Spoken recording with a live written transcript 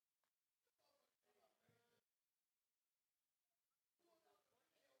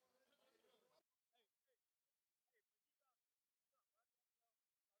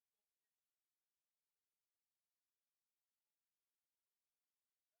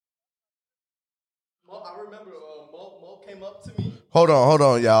I remember Mo came up to me. Hold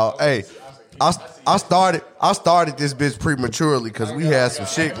on, y'all. Hey, I started this bitch prematurely because we had some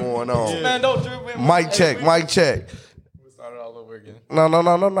shit going on. Man, don't drip in. Mic check. We started all over again.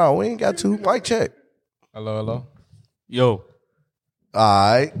 No. We ain't got to. Mic check. Hello. Yo.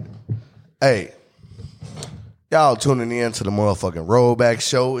 All right. Hey. Y'all tuning in to the motherfucking Rollback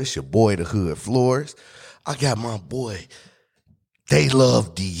Show. It's your boy, the Hood Floors. I got my boy, They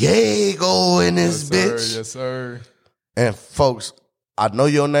Love Diego in this bitch. Yes, sir. And folks, I know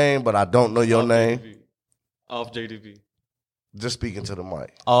your name, but I don't know your name. OFF.JDV. Just speaking to the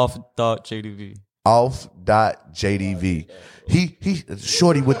mic. OFF.JDV. OFF.JDV. He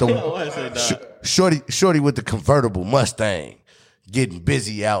shorty with the shorty with the convertible Mustang, getting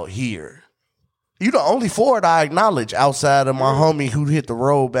busy out here. You the only Ford I acknowledge outside of my homie who hit the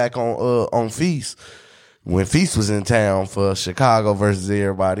road back on Feast when Feast was in town for Chicago versus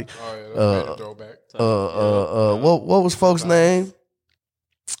everybody. Oh, yeah, throwback. What was folks' name?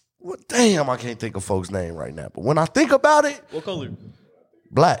 Well, damn, I can't think of folks' name right now. But when I think about it, What color?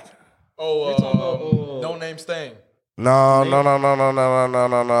 black. No Name Stain. No. He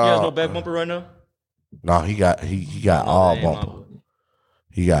has no back bumper right now? No, he got all bumper.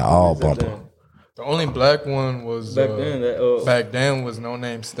 He got all bumper. The only black one was back then was No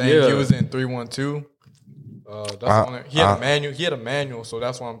Name Stain. Yeah. He was in 312. He had a manual. He had a manual, so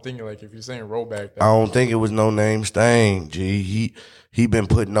that's why I'm thinking. Like, if you're saying rollback, I don't think it was No Name Stain. G, he been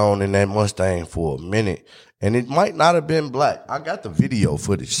putting on in that Mustang for a minute, and it might not have been black. I got the video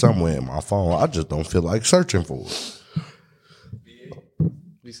footage somewhere in my phone. I just don't feel like searching for it.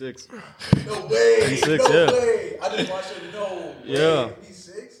 V6. No way. V6, way. I just want you to know. Yeah. V6.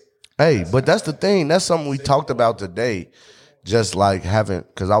 Hey, but that's the thing. That's something we talked about today. Just like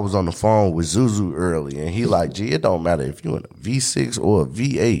because I was on the phone with Zuzu early, and he like, G, it don't matter if you in a V6 or a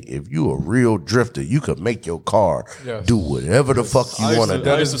V8. If you a real drifter, you could make your car do whatever the fuck you want to do.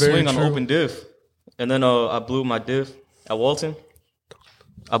 I used to swing on open diff. And then I blew my diff at Walton.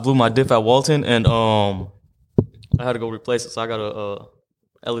 And I had to go replace it, so I got a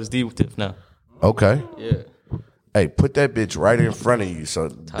LSD diff now. Okay. Yeah. Hey, put that bitch right in front of you, so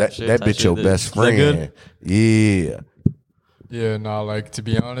that bitch your best Is that good? friend. Yeah. Yeah, no, like, to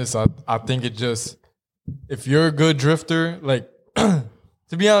be honest, I think it just, if you're a good drifter, like, to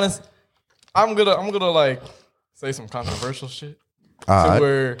be honest, I'm gonna like say some controversial shit.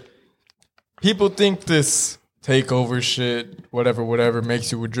 Where people think this takeover shit, whatever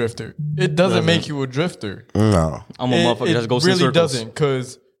makes you a drifter. It doesn't make you a drifter. No. I'm a motherfucker that goes in circles. It really doesn't,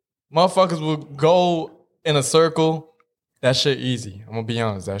 because motherfuckers will go in a circle. That shit easy. I'm gonna be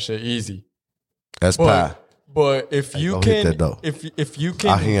honest, that shit easy. That's pie. But if you can, if you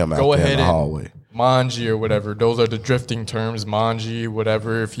can go ahead and manji or whatever, those are the drifting terms, manji,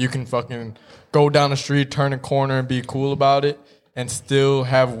 whatever. If you can fucking go down the street, turn a corner, and be cool about it, and still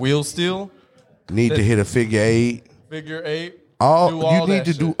have wheel steel, need to hit a figure eight. Figure eight. You need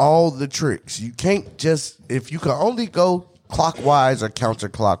to do all the tricks. You can't just, if you can only go clockwise or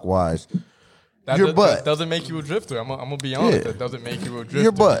counterclockwise. That doesn't make you a drifter. I'm gonna be honest. Yeah. That doesn't make you a drifter.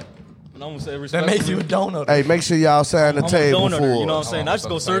 Your butt. That makes you a donut. Hey, make sure y'all sign the table for us. You know what I'm saying? I just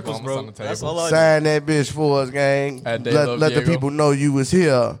go circles, bro. That's all I do. Sign that bitch for us, gang. Let the people know you was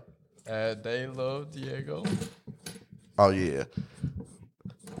here. They love Diego. Oh, yeah.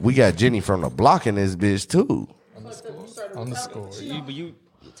 We got Jenny from the block in this bitch, too. On the score. You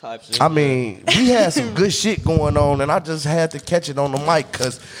type shit. I mean, we had some good shit going on, and I just had to catch it on the mic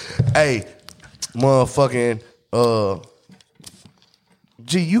because, hey, motherfucking,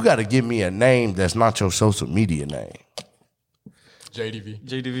 G, you got to give me a name that's not your social media name.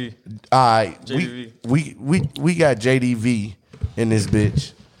 JDV. All right. JDV. We got JDV in this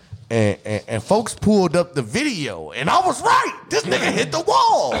bitch. And folks pulled up the video, and I was right. This nigga hit the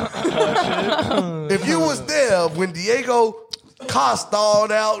wall. If you was there when Diego car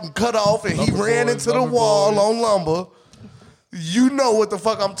stalled out and cut off and he ran into the wall on lumber, you know what the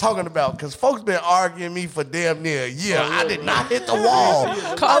fuck I'm talking about. Because folks been arguing me for damn near a year. I did not hit the wall.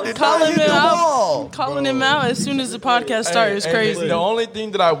 Calling him out as soon as the podcast started is crazy. The only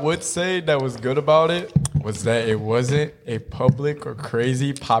thing that I would say that was good about it was that it wasn't a public or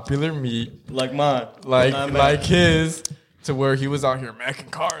crazy popular meet. Like mine. Like his, to where he was out here macking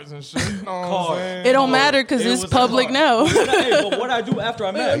cars and shit. You know what I'm saying? It don't matter because it's public now. But what I do after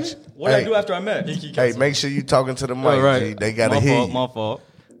I match? Hey, make sure you talking to the mic. Right. They got to hear you. My fault.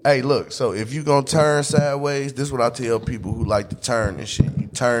 Hey, look, so if you going to turn sideways, this is what I tell people who like to turn and shit. You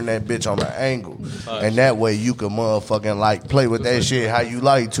turn that bitch on an angle. And that way you can motherfucking like play with that shit how you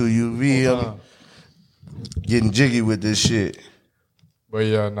like to. You feel me? Getting jiggy with this shit. But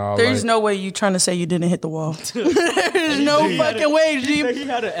yeah, no. There's no way you trying to say you didn't hit the wall. There's no fucking way, G. He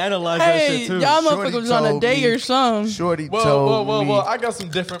had to analyze that Hey, shit too. y'all Shorty motherfuckers was on a told date me- or something. Shorty told me. Well, I got some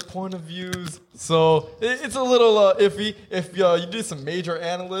different point of views. So it's a little iffy. If you did some major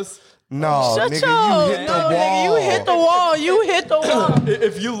analysts, No, Shut nigga, your, you hit the no, wall. nigga, you hit the wall. You hit the wall.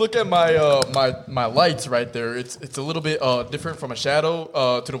 if you look at my lights right there, it's a little bit different from a shadow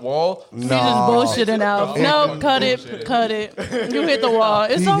to the wall. You just bullshitting out. No, cut it. You hit the wall.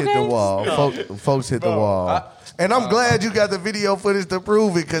 It's He okay. hit the wall. Folks hit the wall. And I'm glad you got the video footage to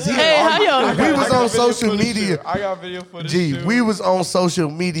prove it, because Hey, how y'all? we was I got on video social footage media. too. I got video footage. Gee, too. we was on social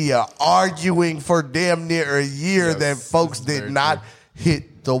media arguing for damn near a year Yes, that folks this is did very not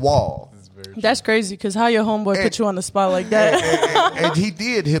hit the wall. That's crazy, because how your homeboy put you on the spot like that? And he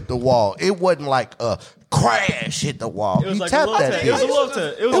did hit the wall. It wasn't like a crash hit the wall. It was He like a tapped love that tap. It was a bitch. love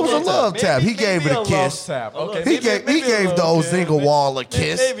tap. It was a love tap. He gave it a love kiss. tap. Okay, He gave the old single wall a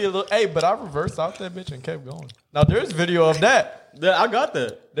kiss. Maybe a little. Hey, but I reversed out that bitch and kept going. Now there's video of that. I got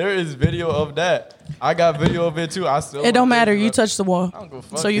that. There is video of that. I got video of it too. I still. It don't matter. You touched the wall. I don't give a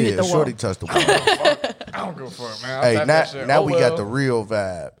fuck. So you hit the wall. Shorty touched the wall. I don't go for it, man. I Hey, tap that shit. now Oh, we well. got the real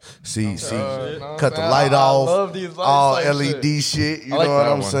vibe. See, no, cut the man, light I off. love these lights all like LED shit. You I like know what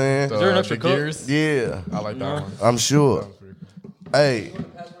that I'm one. saying? The, Is there an extra the cup? gears. Yeah, I like that one. I'm sure. Hey,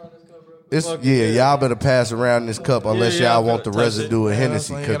 y'all better pass around this cup unless yeah, y'all I want the better touch residue of You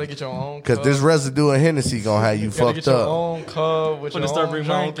Hennessy, gotta get your own. because this residue of Hennessy gonna have you You gotta fucked get your up. own cup with When your to start own bringing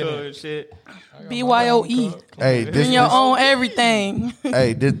my own drink in cup it. and shit. BYOE. Hey, this Bring your own everything.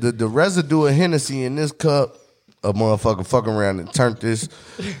 hey, the residue of Hennessy in this cup, a motherfucker fuck around and turned this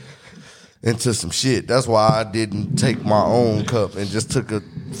into some shit. That's why I didn't take my own cup and just took a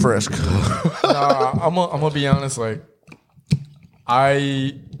fresh cup. Nah, I'm gonna be honest. Like,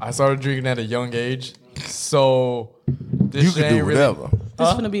 I started drinking at a young age, so this You shit can do ain't really. whatever. This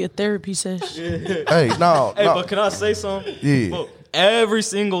is gonna be a therapy session. Hey, no, Hey, no. but can I say something? Yeah. Look, every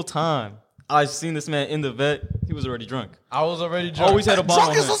single time I seen this man in the vet, he was already drunk. I was already drunk. Always had a bottle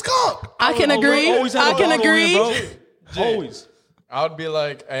Drunk on as him. a skunk. I can agree. Always had I a can bottle on him, agree. bro. Always. I would be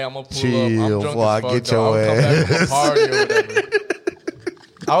like, "Hey, I'm gonna pull Chill up. I'm drunk before I as fuck, get though. your I would come back from a ass." party or whatever.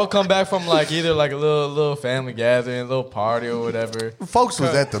 I would come back from like either like a little family gathering, a little party or whatever. Folks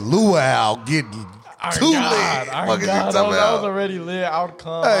was at the luau getting too lit. Fuck is you I talking was about? already lit. I would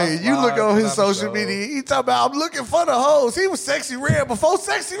come. Hey, you look on his outside, social so- media. He talking about I'm looking for the hoes. He was Sexy Red before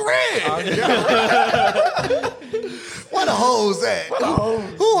Sexy Red. Where the hoes at?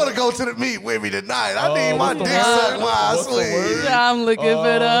 Who want to go to the meet with me tonight? I need my what's the dick word? sucked while I What's the word? sleep. I'm looking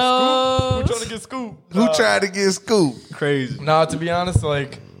for Who those. trying to get scooped? Who tried to get scooped? Crazy. Nah, to be honest,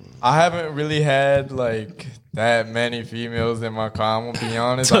 like I haven't really had like that many females in my car. I'm gonna be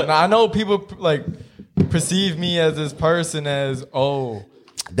honest. I know people like perceive me as this person as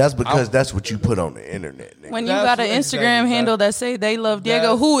That's because that's what you put on the internet, nigga. When you That's got an what- Instagram exactly, handle that say they love Diego,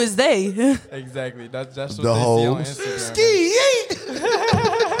 that's- who is they? exactly. That's what The they see on hoes. Instagram. Ski yeet.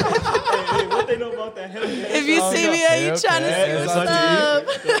 Hey, what they know about that? If you see me, are you Okay, trying to see okay. what's That's up?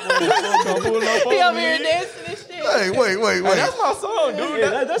 He over here dancing and shit. Hey, wait. Hey, that's my song, dude.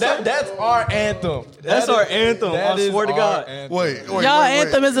 Yeah, That's our anthem. That's our anthem. That I is swear to our God. anthem. Wait. Y'all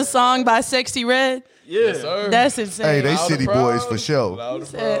anthem is a song by Sexy Red. Yeah. Sir. That's insane. Hey, they Loud city and proud. boys for sure. Loud and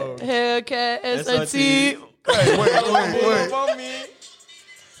Said, proud. Hellcat, SRT. SRT. Hey, wait. Pull up on me.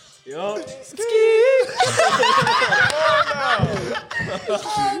 Yo.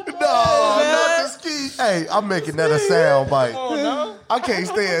 No, not the ski. Hey, I'm making that a sound bite. Oh no. I can't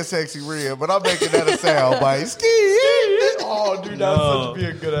stand Sexy Red, but I'm making that a sound bite. Ski. Oh, dude, that's such be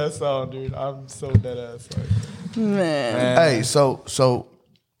a good ass song, dude. I'm so dead ass. Like, Man. Hey, so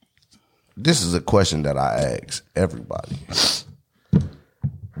this is a question that I ask everybody.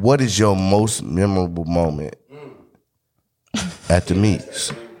 What is your most memorable moment at the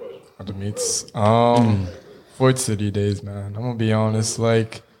meets? at the meets. Fort City days, man. I'm gonna be honest.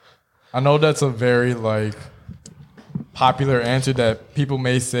 Like, I know that's a very like popular answer that people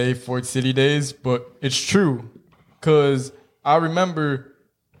may say Fort City days, but it's true. Cause I remember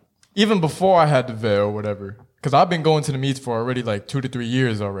even before I had the vet or whatever, cause I've been going to the meets for already like 2 to 3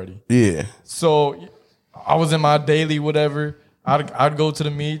 years already. Yeah. So I was in my daily whatever. I'd go to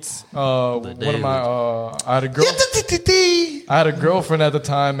the meets. One of my I had a girlfriend at the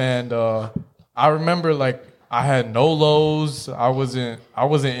time, and I remember like I had no lows. I wasn't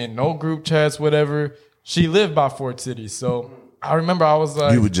in no group chats, whatever. She lived by Fort City, so I remember I was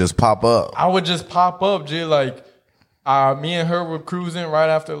like, You would just pop up. I would just pop up, G. Like, me and her were cruising right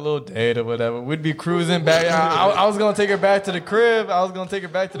after a little date or whatever. We'd be cruising back. I was gonna take her back to the crib. Back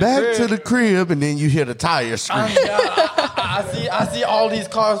to the crib, and then you hear the tire scream. I see all these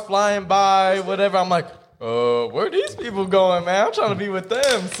cars flying by, whatever. I'm like, where are these people going, man? I'm trying to be with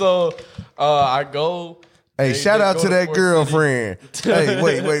them. So I go. Hey, shout out to that Fort girlfriend.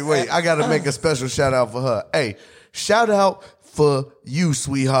 Hey, wait. I got to make a special shout out for her. Hey, shout out for you,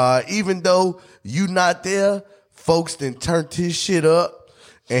 sweetheart. Even though you not there, folks done turned his shit up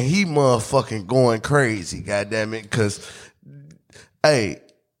and he motherfucking going crazy, goddammit. Because, hey,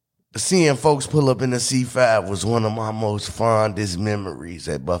 seeing folks pull up in the C5 was one of my most fondest memories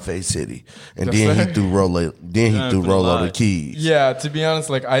at Buffet City. And then he threw Rolo the keys. Yeah, to be honest,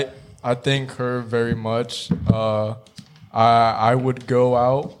 like I thank her very much. I would go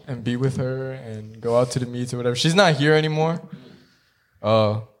out and be with her and go out to the meets or whatever. She's not here anymore.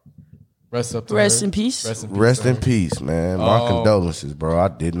 Rest up to Rest her. in peace. Rest in peace, man. My condolences, bro. I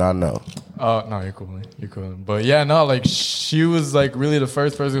did not know. No, you're cool. You're cool. But yeah, no, like she was like really the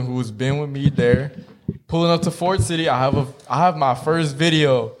first person who's been with me there. Pulling up to Fort City, I have my first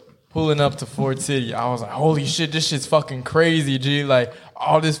video pulling up to Fort City. I was like, holy shit, this shit's fucking crazy, G. Like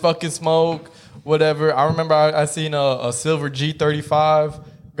all this fucking smoke, whatever. I remember I seen a silver G35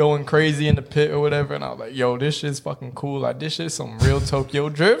 going crazy in the pit or whatever, and I was like, yo, this shit's fucking cool. Like this shit's some real Tokyo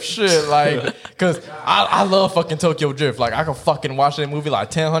Drift shit. Like, cause I love fucking Tokyo Drift. Like I could fucking watch that movie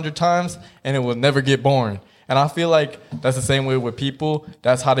like 100 times and it will never get boring. And I feel like that's the same way with people.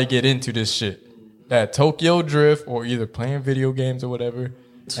 That's how they get into this shit. That Tokyo Drift or either playing video games or whatever.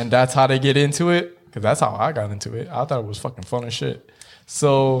 And that's how they get into it. Cause that's how I got into it. I thought it was fucking fun as shit.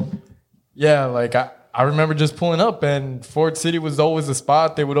 So yeah, like I remember just pulling up and Fort City was always a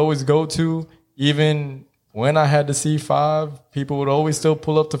spot they would always go to. Even when I had the C5, people would always still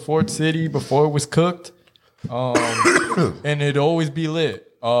pull up to Fort City before it was cooked. And it'd always be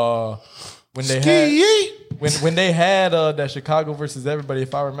lit. When they had that Chicago versus everybody,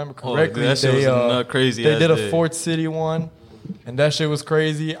 if I remember correctly, that shit was crazy. They did a Fort City one, and that shit was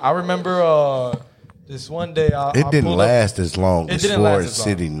crazy. I remember this one day it didn't last as long as Fort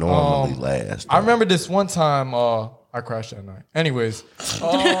City normally lasts. I remember this one time I crashed that night. Anyways,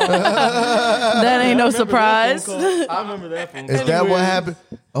 that ain't no surprise. I remember that phone call. Is that what happened?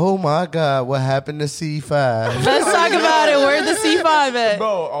 Oh my God, what happened to C5? Let's talk about it. Where's the C5 at?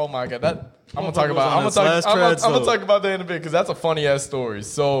 Bro, oh my God, I'm gonna talk about that in a bit because that's a funny ass story.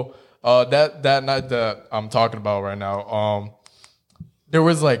 So that night that I'm talking about right now, there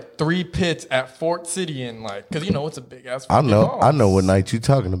was like 3 pits at Fort City and like, cause you know it's a big ass. I know what night you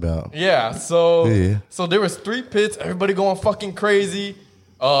talking about. Yeah, so there was 3 pits, everybody going fucking crazy.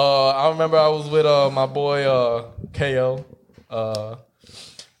 I remember I was with my boy KO.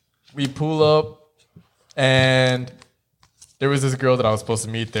 We pull up and there was this girl that I was supposed to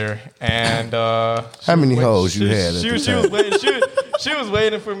meet there, and how many hoes you had? She was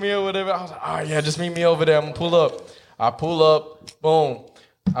waiting for me or whatever. I was like, oh yeah, just meet me over there. I'm gonna pull up. I pull up, boom.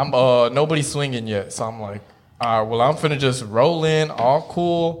 I'm nobody's swinging yet, so I'm like, all right, well I'm finna just roll in, all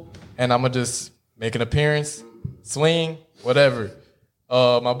cool, and I'm gonna just make an appearance, swing, whatever.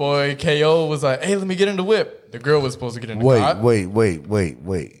 My boy KO was like, hey, let me get in the whip. The girl was supposed to get in the car.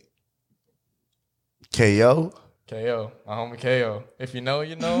 Wait. KO? KO, my homie KO. If you know,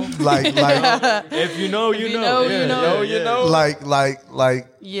 you know. like If you know, you know. You know. like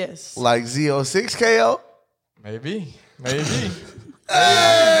Yes. like Z06 KO? Maybe.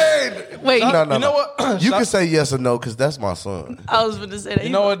 Hey! Wait. No. You know what? You can say yes or no because that's my son. I was going to say that. You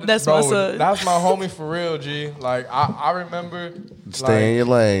know what? That's bro, my son. That's my homie for real, G. Like I remember. Stay in your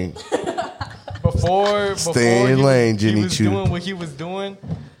lane. Before Stay in your lane, Jenny he was Chu. doing what he was doing.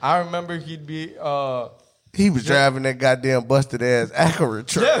 I remember he'd be. He was driving that goddamn busted ass Acura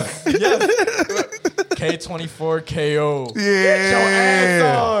truck. Yes. K24 KO. Yeah. Get your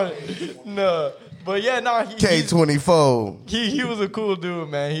ass on. No. But yeah, no. K24. He was a cool dude,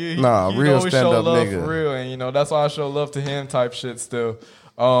 man. He real always stand show up love nigga. for real, and you know that's why I show love to him type shit still.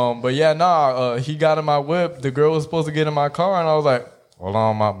 But yeah, he got in my whip. The girl was supposed to get in my car, and I was like, hold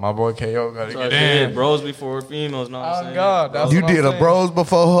on, my boy KO gotta get in. Bros before females, know what I'm saying? God, that's You what I'm did a saying. bros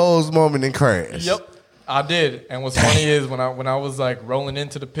before hoes moment and crash. Yep, I did. And what's funny is when I was like rolling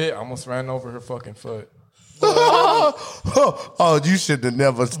into the pit, I almost ran over her fucking foot. Oh, you should have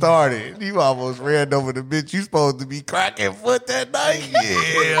never started. You almost ran over the bitch. You supposed to be cracking foot that night.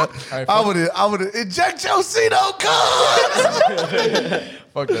 Yeah, I would have inject your seat on cuz.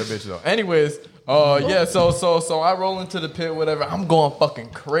 Fuck that bitch though. Anyways, yeah. So I roll into the pit, whatever. I'm going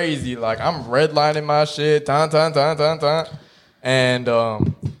fucking crazy. Like I'm redlining my shit, and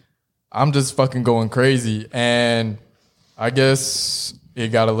I'm just fucking going crazy. And I guess it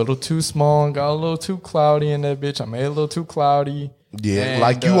got a little too small and got a little too cloudy in that bitch. I made it a little too cloudy. Yeah, And,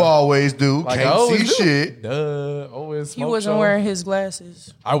 like you always do. like I Can't always see do. shit. Always He smoke wasn't show. wearing his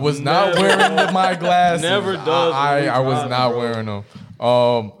glasses. I was not wearing my glasses. Never does I when we was driving, not bro. wearing them.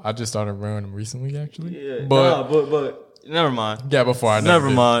 I just started wearing them recently, actually. Yeah, But never mind. yeah, before I never Never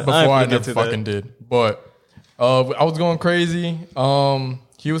did. mind. Before I ain't I finna never get to that. fucking did. But I was going crazy.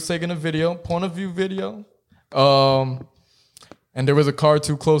 He was taking a video, point of view video. And there was a car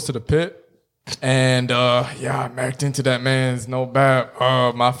too close to the pit. And I backed into that man's no bad.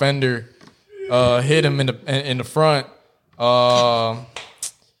 My fender hit him in the front. And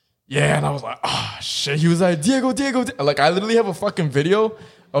I was like, oh shit. He was like, Diego. Like I literally have a fucking video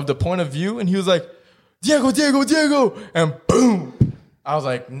of the point of view, and he was like, Diego, and boom. I was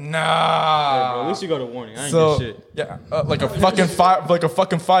like, nah. Bro, at least you got a warning. I ain't So get shit. yeah, like a fucking 5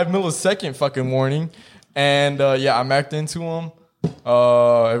 millisecond fucking warning, and I backed into him.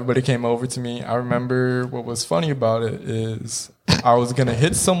 Everybody came over to me. I remember what was funny about it is I was gonna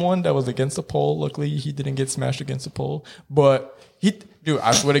hit someone that was against the pole. Luckily, he didn't get smashed against the pole. But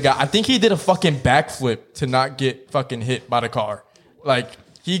I swear to God, I think he did a fucking backflip to not get fucking hit by the car. Like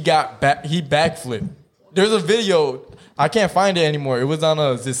he backflipped. There's a video. I can't find it anymore. It was on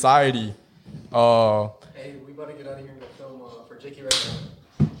a Society. Hey, we about to get out of here and go film for Jakey right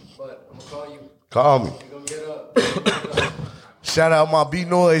now. But I'm gonna call you. Call me. We gonna get up. Shout out my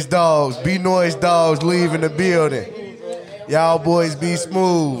B-Noise dogs. B-Noise dogs leaving the building. Y'all boys be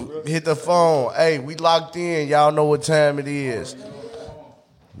smooth. Hit the phone. Hey, we locked in. Y'all know what time it is.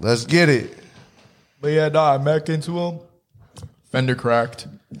 Let's get it. But yeah, I backed into him. Fender cracked.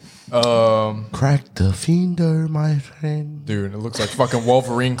 Crack the fender, my friend. Dude, it looks like fucking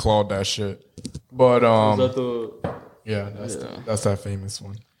Wolverine clawed that shit. But Is that the that's that famous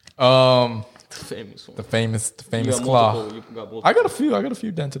one. famous one? The famous You got claw. multiple, you got multiple. I got a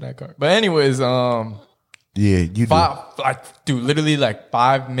few dents in that car. But anyways, Yeah, you do. literally like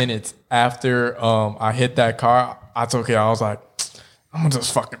 5 minutes after I hit that car, I was like, I'm gonna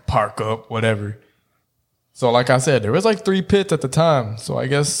just fucking park up, whatever. So like I said, there was like 3 pits at the time. So I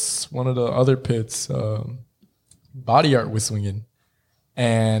guess one of the other pits, body art was swinging,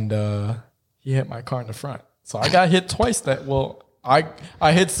 and he hit my car in the front. So I got hit twice.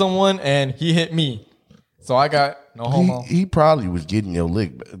 I hit someone and he hit me. So I got no homo. He probably was getting his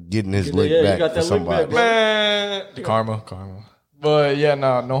lick you back got for that lick somebody. back, bro. Man, the karma. But yeah,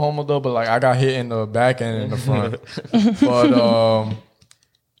 no homo though. But like I got hit in the back and in the front. But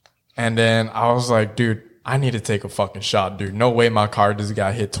and then I was like, dude, I need to take a fucking shot, dude. No way my car just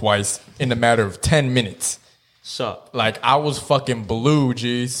got hit twice in a matter of 10 minutes. Shot. Like I was fucking blue,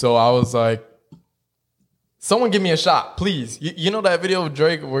 G. So I was like, someone give me a shot, please. You know that video of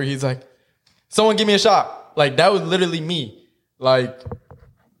Drake where he's like, someone give me a shot. Like that was literally me. Like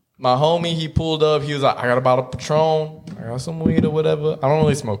my homie, he pulled up. He was like, I got a bottle of Patron. I got some weed or whatever. I don't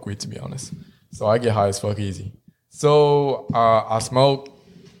really smoke weed, to be honest. So I get high as fuck easy. So I smoked,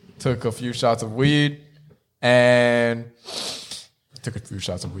 took a few shots of weed, and took a few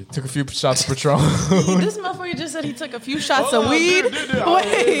shots of Patron. This motherfucker just said he took a few shots of weed. Wait,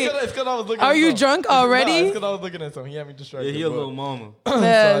 It's 'cause I was looking are at you something. drunk Nah, already? it's 'cause I was looking at something. He had me distracted. Yeah, he a but- little mama. So I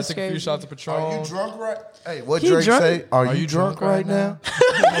That's took a few crazy. shots of Patron. Are you drunk right? Hey, what He Drake drunk? say? Are you drunk right now?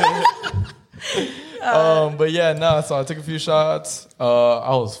 But yeah, no. So I took a few shots. I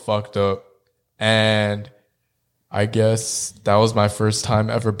was fucked up, and I guess that was my first time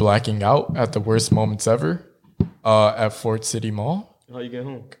ever blacking out at the worst moments ever. At Fort City Mall. How you get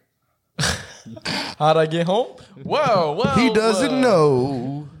home? How'd I get home? Well, He doesn't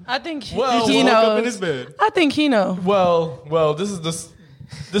know. I think Well, he woke up in his knows. bed. I think he knows. Well, this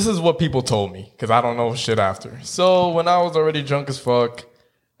is what people told me because I don't know shit after. So when I was already drunk as fuck,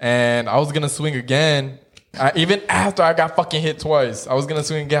 and I was gonna swing again, even after I got fucking hit twice, I was gonna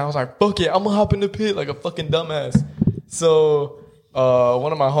swing again. I was like, fuck it, I'm gonna hop in the pit like a fucking dumbass. So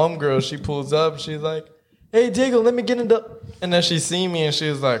one of my homegirls, she pulls up, she's like, hey Diego, let me get in the, and then she seen me and she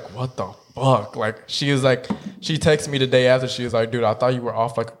was like, what the fuck? Like she was like, she texted me the day after, she was like, dude, I thought you were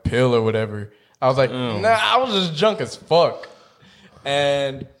off like a pill or whatever. I was like, nah, I was just drunk as fuck.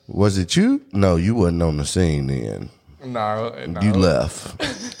 And Was it you? No, you wasn't on the scene then. nah. You left.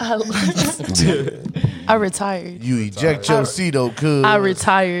 I retired. You eject your Cedo, cuz. I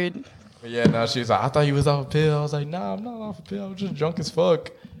retired. But yeah, no, she was like, I thought you was off a pill. I was like, nah, I'm not off a pill. I was just drunk as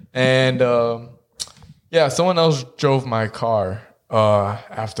fuck. And yeah, someone else drove my car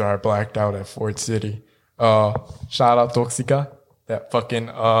after I blacked out at Fort City. Shout out Toxica, that fucking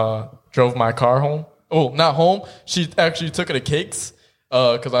drove my car home. Oh, not home. She actually took it to Cakes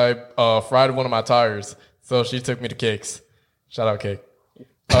because I fried one of my tires. So she took me to Cakes. Shout out Cake.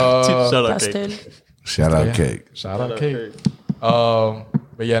 Shout out, Kate. Pastel. Shout out, Cake. Shout out Cake.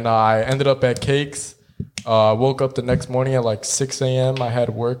 But yeah, no, I ended up at Cakes. Woke up the next morning at like 6 a.m. I had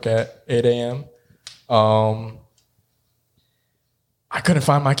work at 8 a.m. I couldn't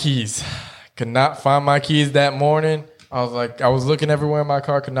find my keys. Could not find my keys that morning. I was looking everywhere in my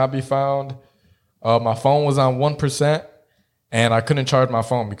car, could not be found. My phone was on 1%, and I couldn't charge my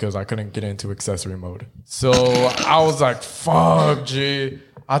phone because I couldn't get into accessory mode. So I was like, fuck, G.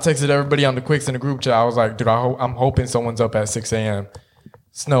 I texted everybody on the Quicks in the group chat. I was like, dude, I'm hoping someone's up at 6 a.m.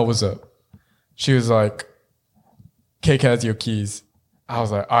 Snow was up. She was like, Cake has your keys. I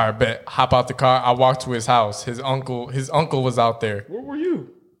was like, all right, bet. Hop out the car. I walked to his house. His uncle was out there. Where were you?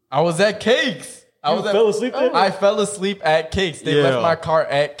 I was at Cakes. Fell asleep there? I fell asleep at Cakes. They left my car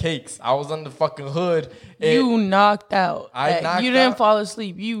at Cakes. I was on the fucking hood. You knocked out. You didn't out. fall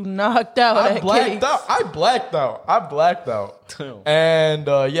asleep. You knocked out. I at blacked Cakes. out. I blacked out. Damn. And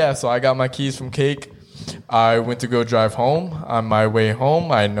so I got my keys from Cake. I went to go drive home. On my way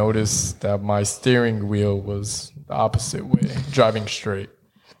home, I noticed that my steering wheel was the opposite way, driving straight.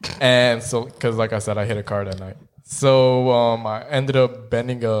 And so, because like I said, I hit a car that night. So I ended up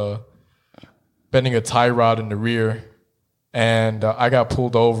bending a tie rod in the rear, and I got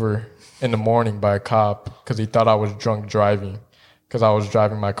pulled over in the morning by a cop because he thought I was drunk driving because I was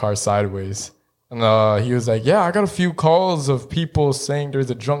driving my car sideways. And he was like, yeah, I got a few calls of people saying there's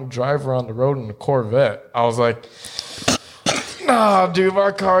a drunk driver on the road in a Corvette. I was like, nah, dude,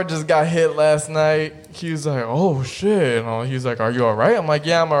 my car just got hit last night. He was like, oh, shit. He was like, are you all right? I'm like,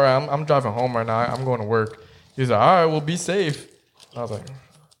 yeah, I'm all right. I'm driving home right now. I'm going to work. He was like, all right, well, be safe. I was like,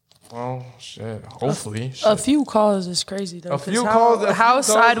 well, shit, hopefully. A few calls is crazy, though. A few how, calls- How is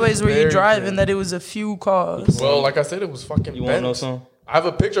sideways were you very driving crazy. that it was a few calls? Well, like I said, it was fucking You want to bent. know something? I have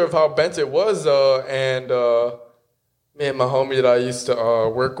a picture of how bent it was, and me and my homie that I used to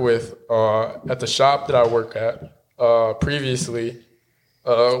work with at the shop that I work at previously,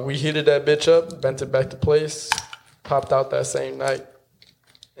 we heated that bitch up, bent it back to place, popped out that same night,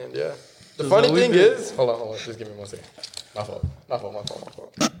 and yeah. The funny thing is, hold on, just give me 1 second. My fault.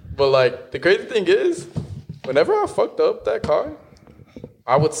 But like, the crazy thing is, whenever I fucked up that car,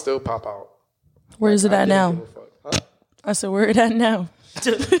 I would still pop out. Where is it at now? Give a fuck. Huh? I said, where it at now? It's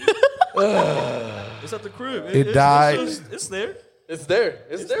at the crib. It died. It's there. It's there.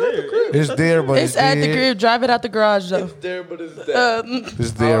 It's there at the there. crib. It's there, but It's at the dead. crib. Drive it out the garage, though. It's there, but it's dead.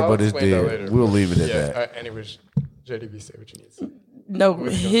 It's there, I'll but it's explain that dead. later. We'll leave it at Yeah. that. Anyways, JDV, say what you need to say. No,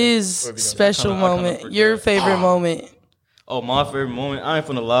 his special I kinda moment. forgot. Your favorite moment. Oh, my favorite moment. I ain't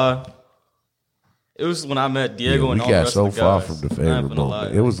finna lie. It was when I met Diego We and all the got rest so of the far guys. from the I ain't favorite finna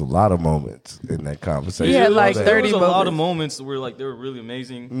moment. lie. It was a lot of moments in that conversation. He had like There 30 was a lot of moments. moments where like they were really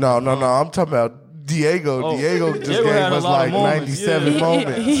amazing. No. I'm talking about Diego. Oh, Diego just Diego gave had a us lot like of moments, 97 yeah.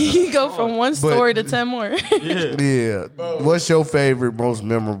 moments. He go from one story to 10 more. Yeah. Yeah. What's your favorite, most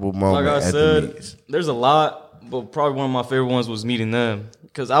memorable moment Like I at the said, meets? there's a lot, but probably one of my favorite ones was meeting them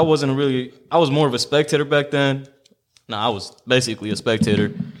because I was more of a spectator back then. No, I was basically a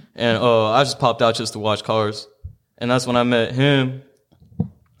spectator, and I just popped out just to watch cars, and that's when I met him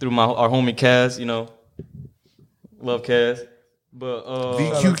through our homie Kaz. Love Kaz, but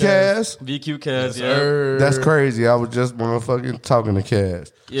VQ Cast? VQ Kaz, yeah, That's crazy. I was just motherfucking talking to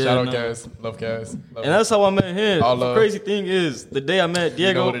Cass. yeah. Shout out, no. guys. Love guys. Love And that's how I met him. All The love. crazy thing is, the day I met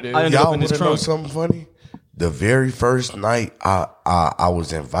Diego, what it is. I ended Y'all up in want his to know trunk. something funny? The very first night I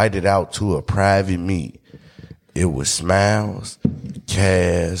was invited out to a private meet. It was Smiles,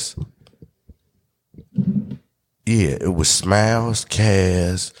 Cass. Yeah, it was Smiles,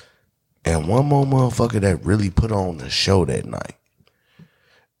 Cass, and one more motherfucker that really put on the show that night.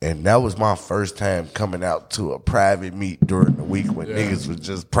 And that was my first time coming out to a private meet during the week when niggas was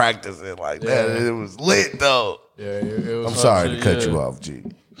just practicing like that. Yeah. It was lit though. Yeah, it was. I'm sorry to shit, cut yeah. you off, G.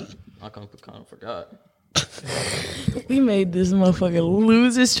 I kind of forgot. We made this motherfucker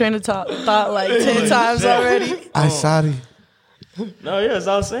lose his train of thought like 10 times already. I sorry. No, yeah, as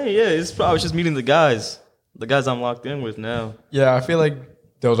I was saying, yeah, it's probably just meeting the guys I'm locked in with now. Yeah, I feel like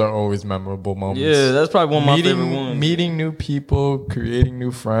those are always memorable moments. Yeah, that's probably one of my favorite ones. Meeting new people, creating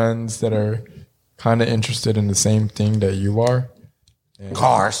new friends that are kind of interested in the same thing that you are.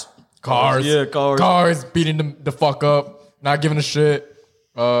 Cars. Cars. Yeah, cars. Cars, beating them the fuck up, not giving a shit,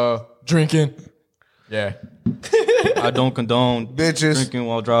 drinking. Yeah. I don't condone Bitches. drinking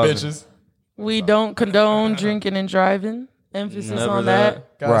while driving. Bitches. We don't condone drinking and driving. Emphasis Never on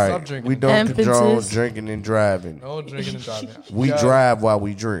that. that. Guys, stop Right. drinking. We don't Emphasis. condone drinking and driving. No drinking and driving. We drive while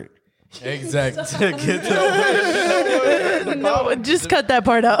we drink. Exactly. No, just cut that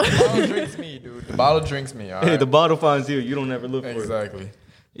part out. The bottle drinks me, dude. The bottle drinks me. All Hey, right? the bottle finds you. You don't ever look for it. Exactly.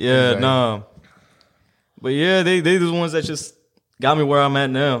 Yeah, Exactly. nah. But yeah, they the ones that just got me where I'm at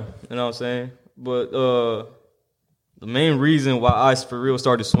now. You know what I'm saying? But the main reason why I for real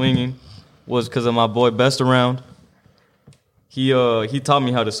started swinging was because of my boy Best Around. He taught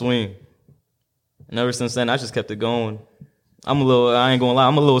me how to swing, and ever since then I just kept it going. I ain't gonna lie,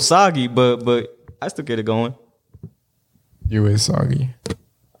 I'm a little soggy, but I still get it going. You is soggy.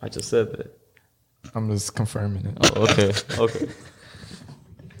 I just said that. I'm just confirming it. Oh, okay.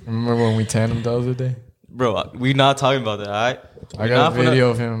 Remember when we tandemed the other day? Bro, we not talking about that, all right? I got a video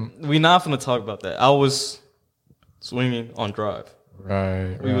of him. We not finna talk about that. I was swinging on drive.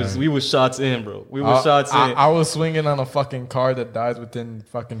 Right. We was shots in, bro. We was shots in. I was swinging on a fucking car that died within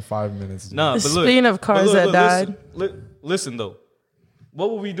fucking 5 minutes. Dude. Nah, but look. Speaking of cars that died. Listen, though.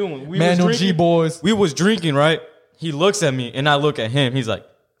 What were we doing? We Manual was drinking, G boys. We was drinking, right? He looks at me, and I look at him. He's like,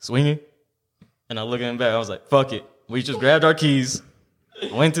 swinging? And I look at him back. I was like, fuck it. We just grabbed our keys,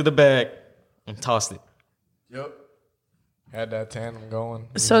 went to the bag, and tossed it. Yep. Had that tandem going.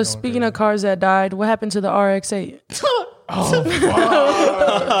 So speaking of cars that died, what happened to the RX-8?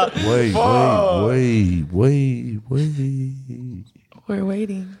 Wait. We're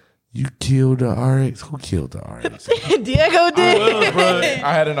waiting. You killed the RX? Who killed the RX? Diego did.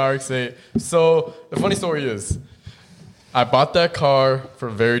 I had an RX-8. So the funny story is, I bought that car for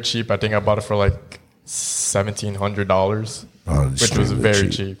very cheap. I think I bought it for like $1,700, which was very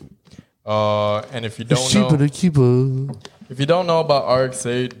cheap. And if you don't know, if you don't know about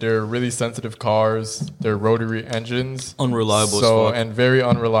RX-8, they're really sensitive cars. They're rotary engines, Unreliable as fuck. and very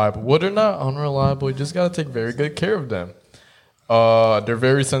unreliable. Well, they're not unreliable. You just gotta take very good care of them. They're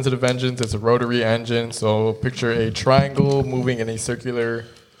very sensitive engines. It's a rotary engine, so picture a triangle moving in a circular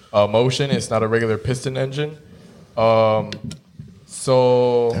motion. It's not a regular piston engine. So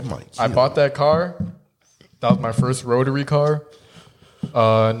I bought that car. That was my first rotary car.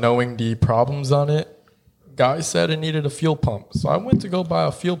 Knowing the problems on it, guy said it needed a fuel pump, so I went to go buy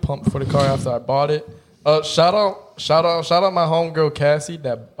a fuel pump for the car after I bought it. Shout out my homegirl Cassie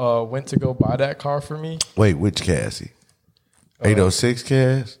that went to go buy that car for me. Wait, which Cassie? 806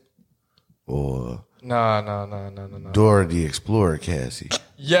 Cass? Or No. Dora the Explorer Cassie?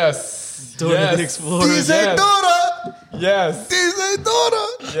 Yes. Dora the Explorer. Dice Dora! Yes. Dice Dora!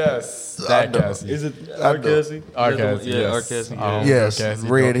 Yes. That Cassie. Is it R. Cassie? R. Cassie. Yeah, Yes. R. Cassie. Yes, Cassie,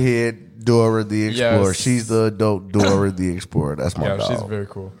 redhead Dora the Explorer. Yes. She's the adult Dora the Explorer. That's my Yeah, dog. she's very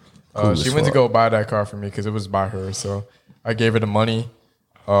cool. Cool as She went to fuck. go buy that car for me because it was by her. So I gave her the money,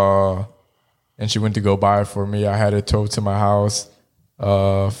 and she went to go buy it for me. I had it towed to my house,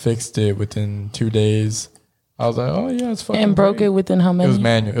 fixed it within 2 days. I was like, oh yeah, it's fucking And broke great. it within how many? It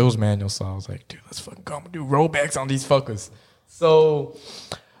was manual. So I was like, dude, let's fucking go. I'm gonna do rollbacks on these fuckers. So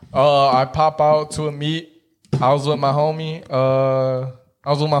I pop out to a meet. I was with my homie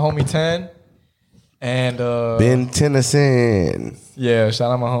 10. And Ben Tennyson. yeah,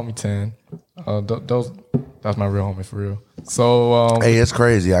 shout out my homie 10. That's my real homie for real. So Hey, it's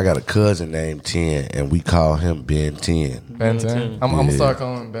crazy. I got a cousin named 10, and we call him Ben 10. Ben 10. I'm gonna start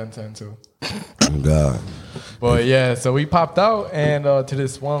calling him Ben 10 too. Oh, God. But yeah, so we popped out and to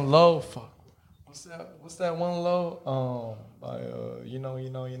this one low. Fuck. What's that one low? By you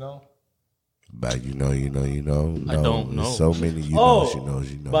know. But you know. I don't know. There's so many you know.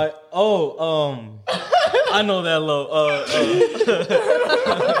 But I know that low.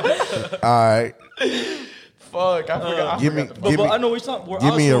 All right. Fuck, I forgot. Give me I know what you're talking.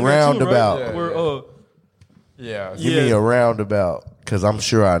 give me a roundabout. right? We're Yeah. Give me a roundabout, because I'm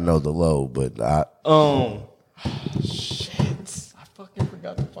sure I know the low, but I Shit. I fucking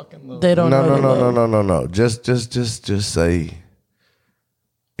forgot the fucking low. They don't know. the low. no. Just say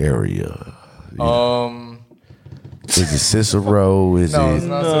area. Is it Cicero? Is No, it it's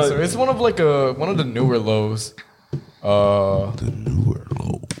not Cicero. It's one of the newer lows. the newer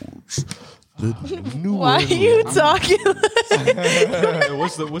lows? The newer Why are you talking?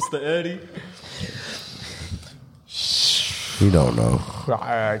 what's the Eddie? He don't know.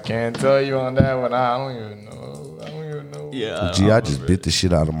 I can't tell you on that one. I don't even know. Yeah. Gee, I just bit the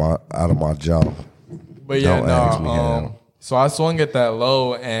shit out of my jaw. But yeah, Don't ask me how. so I swung at that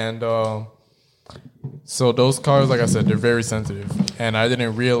low, and so those cars, like I said, they're very sensitive, and I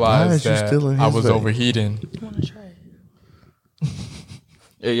didn't Why realize is you that still in I his was vein? overheating. I want to try it.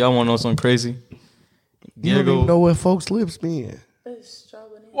 Hey, y'all want to know something crazy? You don't even know where folks' lips been.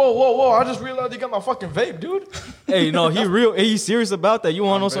 Whoa! I just realized you got my fucking vape, dude. Hey, no, he's serious about that. You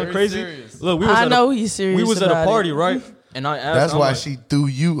want to know something very crazy? serious. Look, we was I at know he's serious. We was at a about party, it. right? And I asked. That's I'm why like, she threw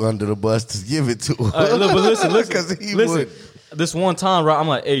you under the bus to give it to her. Look, but listen, Because he would. This one time, right? I'm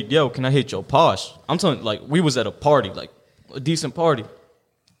like, hey, yo, can I hit your posh? I'm telling you, like, we was at a party, like a decent party.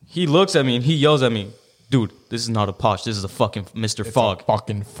 He looks at me and he yells at me, dude, this is not a Porsche. This is a fucking Mr. Fog.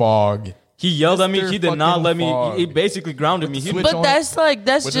 Fucking fog. He yelled at me. Mr. He did not fucking let me. Fog. He basically grounded me. He, switch But on that's With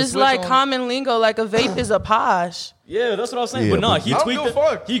the just switch like on common lingo. Like a vape is a posh. yeah, that's what I was saying. Yeah, but no, but he I don't tweaked give a it.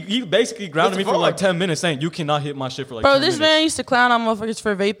 fuck. He basically grounded me Mr. for like Fog. 10 minutes, saying you cannot hit my shit for like. Bro, 10 this minutes. man used to clown on motherfuckers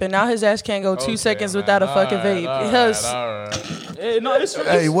for vaping. Now his ass can't go 2 seconds without a fucking vape. Because Hey, no, it's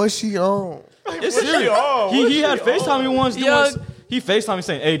Hey, what's she on? It's serious. He had FaceTime me once. Yo. He FaceTime me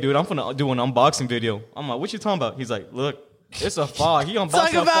saying, "Hey, dude, I'm finna do an unboxing video." I'm like, "What you talking about?" He's like, "Look, it's a fog." He unboxing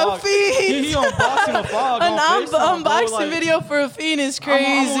Talk a about fog. fiends. He unboxing a fog. an on FaceTime, bro. unboxing Like, video for a fiend is I'm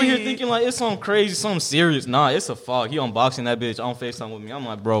crazy. over here thinking like it's something crazy, something serious. Nah, it's a fog. He unboxing that bitch on FaceTime with me. I'm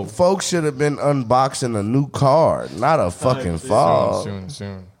like, bro. Folks should have been unboxing a new car, not a fucking fog.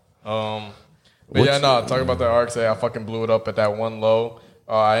 Soon. But yeah, no, talk about that RX-8. I fucking blew it up at that one low.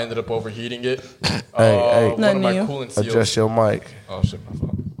 I ended up overheating it. Hey, one of Nothing my new. coolant seals. Adjust your mic. Oh shit, my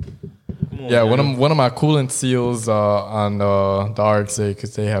fault. Yeah, one of my coolant seals on the RX-8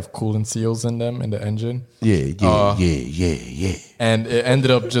 because they have coolant seals in them in the engine, Yeah. and it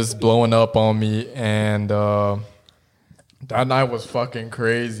ended up just blowing up on me. And that night was fucking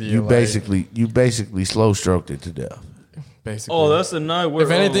crazy. You like, basically slow stroked it to death. basically. Oh, that's the night where.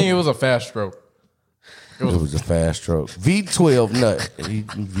 If anything, it was a fast stroke. It was a fast stroke. V12 nut.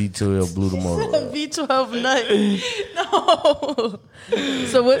 V12 blew the motor up. V12 nut. No.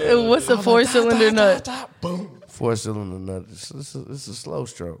 So what's a 4-cylinder nut? Boom. 4-cylinder nut. It's a slow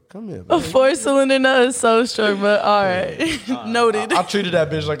stroke. Come here, A baby. 4-cylinder nut is so strong, but all right. Noted. I treated that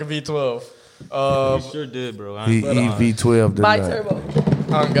bitch like a V12. You sure did, bro. I He ain't- V12 the By nut. turbo.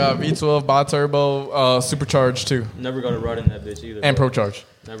 I got V12 bi-turbo, supercharged too, Never got to ride in that bitch either. and bro. pro charge.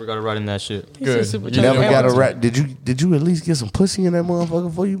 Never got to ride in that shit. He Good. said You supercharged. Never got a Yeah. rat. Did you at least get some pussy in that motherfucker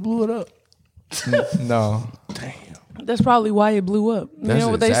before you blew it up? No. Damn. That's probably why it blew up. You That's know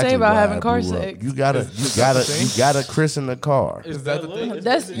what they say exactly about why having it car blew up. sex. You gotta christen the car. Is that the thing?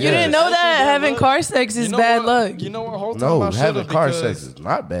 That's you didn't know that having car sex is bad luck. You know what? Whole time No, I having should've car because- sex is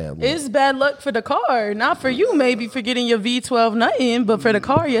not bad. It's bad luck for the car, not for you. Maybe for getting your V12 nut in, but for the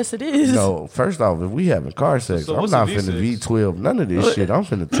car, yes, it is. No, first off, if we having car sex, So I'm what's not a finna V6? V12 none of this shit. I'm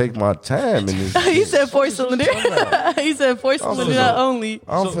finna take my time in this. He said 4-cylinder. He said 4-cylinder nut only.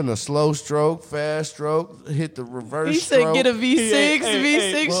 I'm finna slow stroke, fast stroke, hit the reverse He said stroke. get a V6,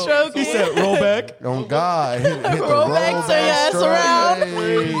 V6 stroke. He said roll back. On God, hit the Roll back, turn your ass stroke. around.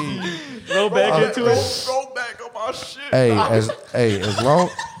 Hey. Roll back into it. Go back on my shit. As long,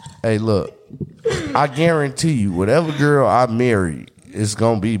 look, I guarantee you, whatever girl I marry, it's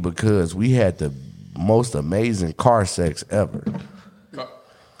gonna be because we had the most amazing car sex ever.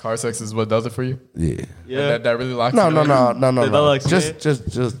 Car sex is what does it for you? Yeah. Yeah. That really locks No. you in? That likes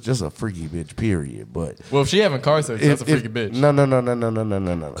Just a freaky bitch. Period. But Well, if she having car sex, that's a freaky bitch.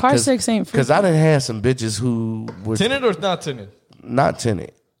 No. Car sex ain't freaky. Because I done had some bitches who was Tinted or not tinted? not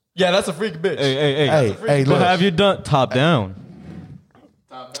tinted. Yeah, that's a freaky bitch. Hey, But look. have you done top down?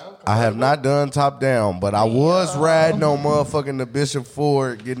 I have not done top down, but I was riding on motherfucking the Bishop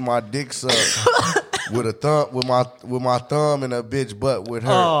Ford, getting my dick sucked with a thumb, with my thumb in a bitch butt with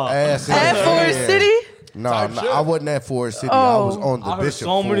her ass in At her Forest hand. City? No, I wasn't at Forest City. I was on the I heard Bishop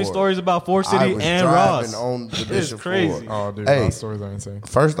so many Ford. stories about Forest I City was and driving Ross. on the It's Bishop crazy. Ford. Oh, dude, Hey. my stories are insane.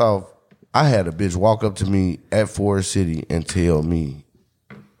 First off, I had a bitch walk up to me at Forest City and tell me,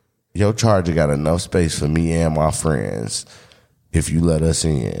 your Charger got enough space for me and my friends if you let us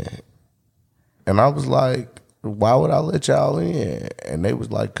in. And I was like, why would I let y'all in? And they was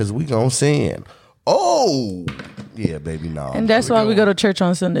like, because we gonna sin. Oh, yeah, baby, no. And that's why we go to church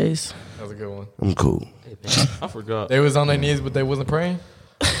on Sundays. That was a good one. I'm cool. I forgot. They was on their knees, but they wasn't praying.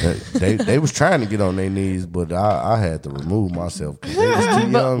 They was trying to get on their knees, but I had to remove myself because they was too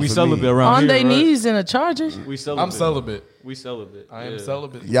young We for celibate me. around On here, their right? knees in a Charger. We celibate. I'm celibate. We celibate. I am Yeah.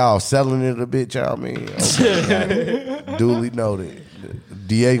 celibate. Y'all selling it a bit, y'all mean? Okay. Duly noted.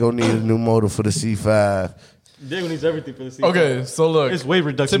 Diego need a new motor for the C5. Diego needs everything for the season. Okay, so look. It's weight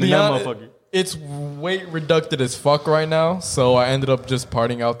reduction To be in that honest, motherfucker. it's weight reducted as fuck right now. So I ended up just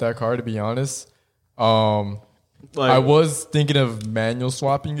parting out that car, to be honest. Like, I was thinking of manual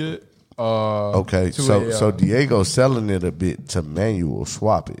swapping it. Okay, to so Diego's selling it a bit to manual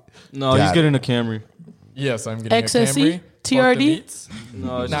swap it. no, he's Got getting a Camry. Yes, I'm getting XSE? a Camry. TRD? Fuck the meats.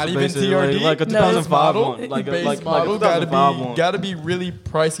 No, it's Not just even basically TRD. like a No. 2005 Base one. Like a, base like a model 2005 one. gotta be really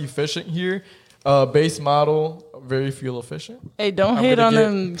price efficient here. Base model, very fuel efficient. Hey, don't I'm hit gonna on get-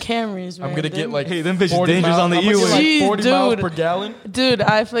 them Camrys, man. I'm gonna get like Hey, them bitches 40 dangerous on the I'm gonna get like E-way. 40 miles Dude. per gallon. Dude,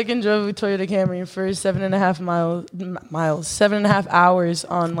 I fucking drove a Toyota Camry for 7.5 hours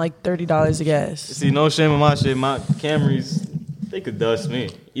on like $30 of gas. See, no shame in my shit. My Camrys, they could dust me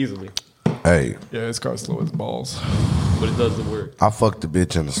easily. Hey, Yeah, his car's slow as balls. But it does the work. I fucked the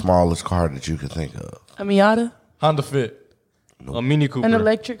bitch in the smallest car that you could think of. A Miata, Honda Fit. A Mini Cooper. an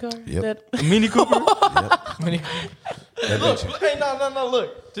electric car. Yep. A Mini Cooper. Look, hey, no.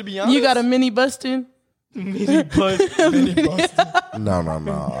 Look, to be honest, You got a mini bustin'. Mini Bus.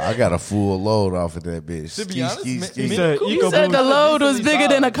 No. I got a full load off of that bitch. To be honest, He Mini said You said the load was bigger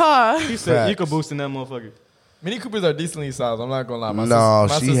than a car. He said Facts. EcoBoost in that motherfucker. Mini Coopers are decently sized. I'm not gonna lie. No,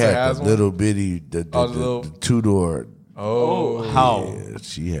 my she sister had has the one. little bitty, the little- 2-door. Oh, How? Yeah,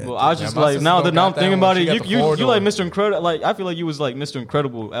 she had. Well, I was just my like sister now don't that I'm got that thinking one. about She it, got the you four-door. like Mr. Incredible. Like I feel like you was like Mr.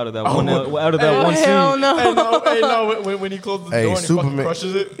 Incredible out of that one what? out of that Oh, one hell scene. no. Hey, no. When he closes the Hey, door and he Superman- fucking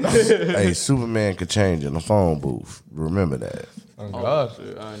crushes it. Hey, Superman could change in the phone booth. Remember that. Oh God.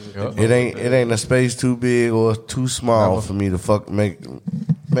 It ain't a space too big or too small for me to make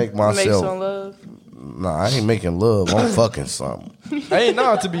Make myself. some love. Nah, I ain't making love. I'm fucking something. Hey,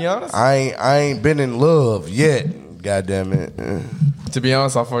 no. To be honest, I ain't been in love yet. God damn it. I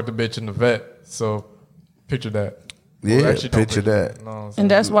fucked a bitch in the vet. So picture that. Yeah, Well, actually, don't picture that. No, And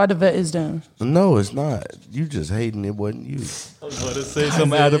that's why the vet is done. No, it's not. You just hating it wasn't you. I was about to say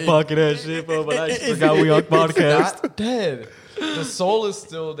some out of pocket ass shit, bro, but I just forgot we on podcast. not dead. The soul is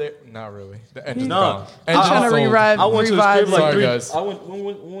still there. Not really. The engine's No. gone. I'm Engine's trying to sold. revive I went to his crib it. like Sorry, 3. guys. I went.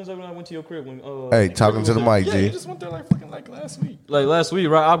 When was that when I went to your crib? When, Hey, talking to the mic, Yeah, you G. just went there like last week. Like last week,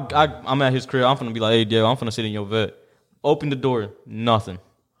 right? I'm at his crib. I'm finna be like, hey, Diego, I'm finna sit in your vet. Open the door. Nothing.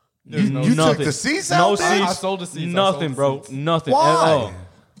 There's no You nothing. took the seats No out there? seats. I sold the seats. I Nothing, sold the bro. seats. Nothing. Why? At all.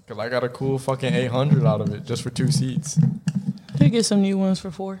 Cause I got a cool fucking 800 out of it just for 2 seats. They get some new ones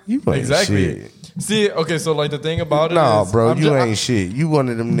for 4. You ain't Exactly. shit. See, okay, so like the thing about it Nah, is, bro, I'm you ju- ain't shit. You one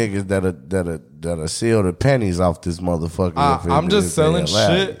of them niggas that'll sell the pennies off this motherfucker. I'm just if they selling allow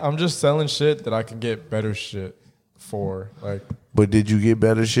shit. it. I'm just selling shit that I can get better shit for. Like, But did you get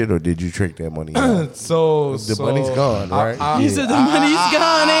better shit or did you trick that money out? so The money's gone, right? You said the money's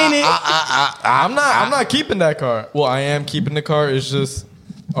gone, ain't it? I'm not keeping that car. Well, I am keeping the car. It's just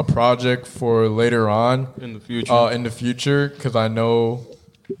a project for later on In the future. In the future, because I know,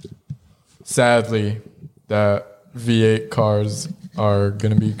 sadly, that V8 cars are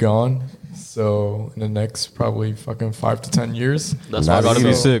gonna be gone. So in the next probably fucking 5 to 10 years, That's why I Not gotta be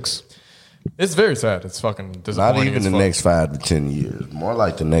even- 6. it's very sad. It's fucking Not disappointing. even as the fuck. next 5 to 10 years. More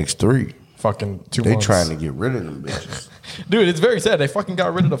like the next 3. fucking 2 They months. trying to get rid of them bitches. Dude, it's very sad. They fucking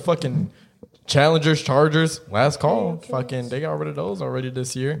got rid of the fucking Challengers, Chargers. Last call. Fucking, they got rid of those already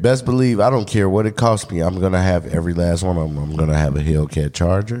this year. Best believe, I don't care what it costs me. I'm going to have every last one of them. I'm going to have a Hellcat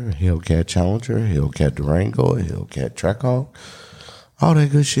Charger, a Hellcat Challenger, a Hellcat Durango, a Hellcat Trackhawk. All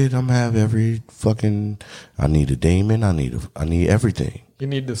that good shit. I'm going to have every fucking... I need a Damon. I need everything. You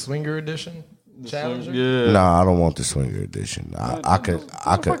need the Swinger Edition Challenger. Yeah. Nah, I don't want the Swinger Edition. I could...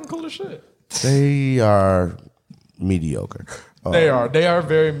 Fucking cool as shit. They are mediocre. They are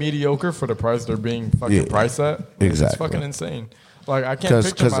very mediocre for the price they're being fucking Yeah, priced at. It's exactly. fucking insane. Like I can't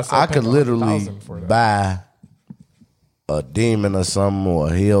picture Because myself I could paying literally $100,000 for that. buy a Demon or something or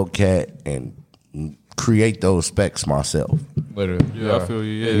a Hellcat and create those specs myself. Literally, Yeah, I feel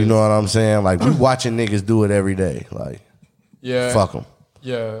you. Yeah. You know what I'm saying? Like, we watching niggas do it every day. Like, yeah, fuck them.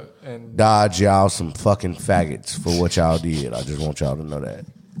 yeah, and Dodge y'all some fucking faggots for what y'all did. I just want y'all to know that.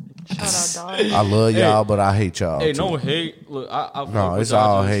 Shout out, dog. I love y'all, but I hate y'all. Hey, too. no hate. Look, I fuck No, with it's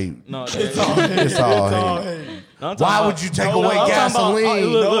all Dodgers. hate. No, It's all hate. Why would you take away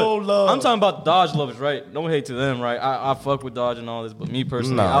gasoline? I'm talking about Dodge lovers, right? No hate to them, right? I fuck with Dodge and all this, but me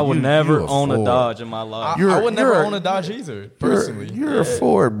personally, Nah, I would you never a own a Ford. Dodge in my life. I would never you're- own a Dodge either. Personally, You're a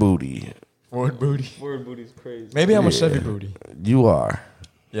Ford booty. Ford booty. Ford booty's crazy. Maybe I'm a Chevy booty. You are.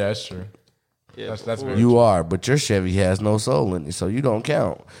 Yeah, that's true. Yeah, That's Ford. very You are, but your Chevy has no soul in it, so you don't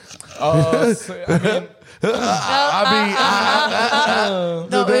count. So, I mean,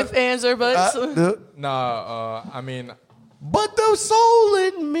 No ifs, ands, or buts. I mean, But the soul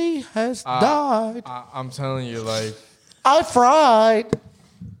in me has died. I'm telling you, like, I fried.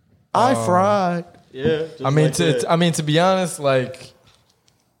 I fried. Yeah. just I mean, like that. I mean, to be honest, like,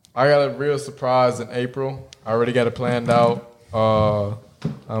 I got a real surprise in April. I already got it planned out.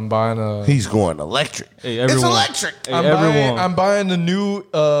 I'm buying a. He's going electric. Hey, It's everyone. electric. Hey, I'm everyone. buying the new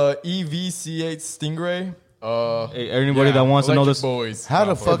EV C8 Stingray. Hey, anybody that wants to know Electric this, boys. How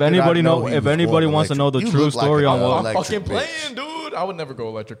the fuck? if anybody did I know, he if was anybody going wants to know the electric? true You look like story an on what, I'm electric fucking bitch. playing, dude. I would never go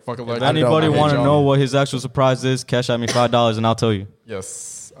electric. Fuck if electric. anybody I want to hate know y'all. what his actual surprise is, cash at me $5 and I'll tell you.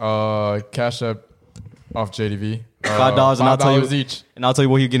 Yes. Cash App off JDV. $5 and I'll tell you each. and I'll tell you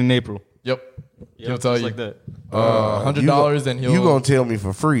what you get in April. Yep. Yeah, He'll tell just you. like that. $100 and he'll. You gonna tell me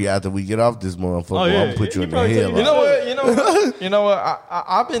for free after we get off this motherfucker? Oh, yeah. I'm gonna put you He in the probably tell hell. you You know what? You know what?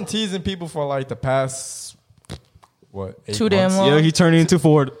 I've been teasing people for like the past 8 Too damn months? long. Yeah, he turning into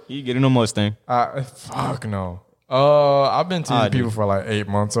Ford. He getting a Mustang. Fuck no. I've been teasing people for like 8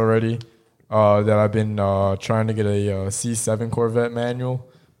 months already. That I've been trying to get a C7 Corvette manual.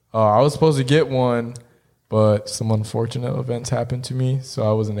 I was supposed to get one, but some unfortunate events happened to me, so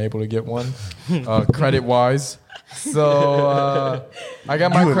I wasn't able to get one, credit wise. So I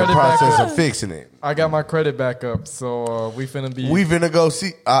got my You in the credit back process up. of fixing it. I got my credit back up, so we finna go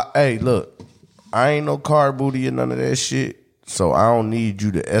see. Hey, look, I ain't no car booty or none of that shit, so I don't need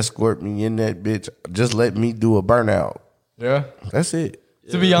you to escort me in that bitch. Just let me do a burnout. Yeah. That's it.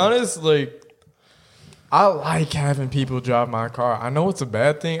 To be honest, like, I like having people drive my car. I know it's a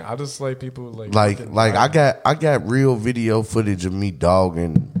bad thing. I just like people Like I got real video footage of me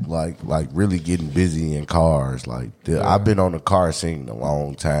dogging, like really getting busy in cars. Like I've been on the car scene a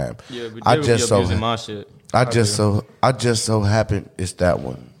long time. Yeah, but I they just be abusing my shit. I just so happen it's that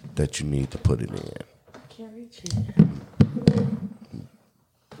one that you need to put it in. Can't reach it.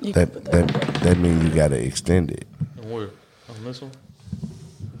 That means you gotta extend it. Where? On this one?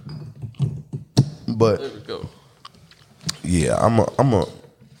 But There we go. yeah, I'm a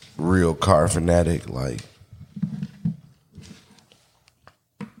real car fanatic. Like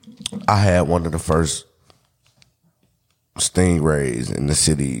I had one of the first Stingrays in the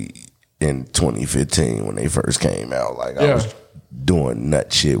city in 2015 when they first came out. Like I was doing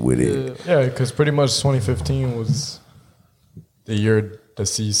nut shit with it. Yeah, because pretty much 2015 was the year the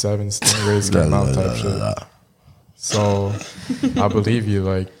C7 Stingrays came out type shit. So I believe you.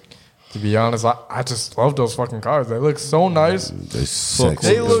 Like, to be honest, I just love those fucking cars. They look so nice. They sexy.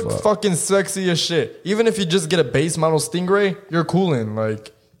 They as look fuck. fucking sexy as shit. Even if you just get a base model Stingray, you're cooling.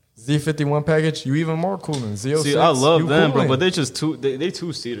 Like Z51 package, you even more cooling. Z06. See, I love you them, bro, cooling. but they just they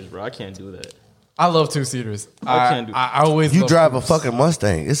two seaters, bro. I can't do that. I love two seaters. I can't do I always You love drive a twos. fucking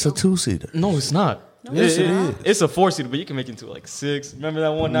Mustang. It's a 2-seater. No, it's not. Yes, it is. It's a 4-seater, but you can make it into like 6. Remember that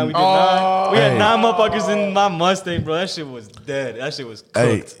one night we did Oh. 9? We had Hey. 9 motherfuckers in my Mustang, bro. That shit was dead. That shit was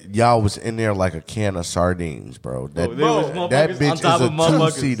Hey, cooked. y'all was in there like a can of sardines, bro. That, there was that motherfuckers on bitch is top a of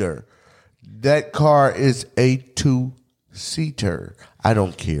motherfuckers. 2-seater. That car is a 2-seater. I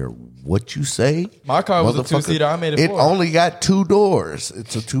don't care what you say. My car was a Motherfucker. 2-seater. I made it 4. only got 2 doors.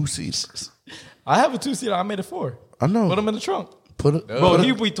 It's a 2-seater. I have a 2-seater. I made it 4. I know. Put them in the trunk. Put a, Bro, put he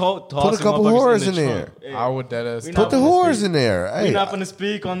a, be tossing put a couple motherfuckers whores in there. trunk. Hey, I would dead ass. We put the not gonna whores speak. in there. Hey, We're not going to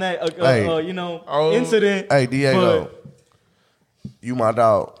speak on that, Hey. incident. Hey, Diego, but- you my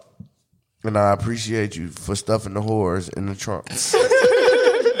dog, and I appreciate you for stuffing the whores in the trunk.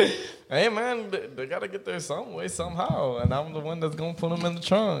 Hey man, they gotta get there some way, somehow, and I'm the one that's gonna put them in the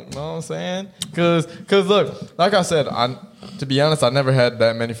trunk. You know what I'm saying? Cause look, like I said, to be honest, I never had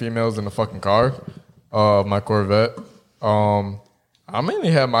that many females in the fucking car, my Corvette. I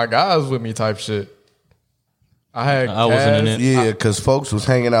mainly had my guys with me, type shit. I wasn't in it. Yeah, because folks was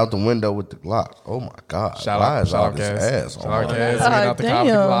hanging out the window with the Glock. Oh my God! Shout Why out, is all shout out, this Kaz. ass Shout on out, my- Kaz. Hanging out the car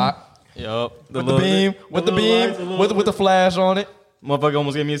with the damn. Glock. Yup. With the beam, with the flash on it. Motherfucker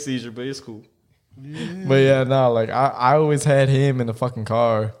almost gave me a seizure, but it's cool. But yeah, no, like I always had him in the fucking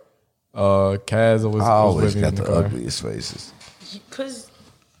car. Kaz always, I was always with me got in the the car. ugliest faces. Because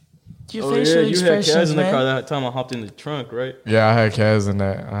your Oh, facial yeah, you had expressions, Kaz in the car man. that time I hopped in the trunk, right? Yeah, I had Kaz in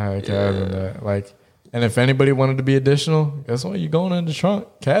that. Like, and if anybody wanted to be additional, guess what? You going in the trunk.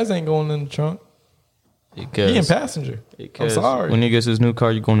 Kaz ain't going in the trunk. He in passenger. I'm sorry. When he gets his new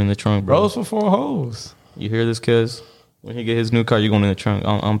car, you going in the trunk, bro. Bros for 4 hoes. You hear this, Kaz? When he get his new car, you going in the trunk.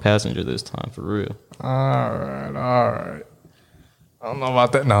 I'm passenger this time, for real. All right. I don't know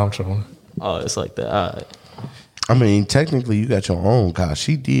about that. No, I'm trolling. Oh, it's like that. All right. I mean, technically, you got your own car.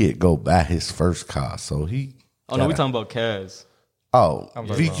 She did go buy his first car, so he. Oh, no, we talking about Kaz. Oh, I'm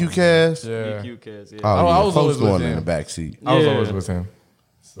talking VQ Cast. Yeah. BQ Kaz, yeah. Oh, I yeah, was folks always with going in him. the back seat. I was Yeah. always with him.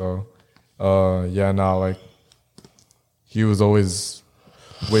 So, he was always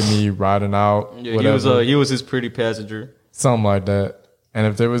with me riding out. Yeah, whatever. he was his pretty passenger. Something like that. And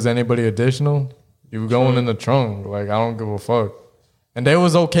if there was anybody additional, you were going in the trunk. Like, I don't give a fuck. And they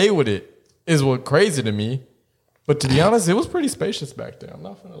was okay with it. Is what crazy to me. But to be honest, it was pretty spacious back there. I'm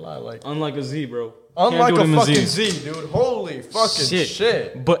not gonna lie. Like, Unlike a Z, bro. unlike Can't do a them in fucking Zs. Z, dude. Holy fucking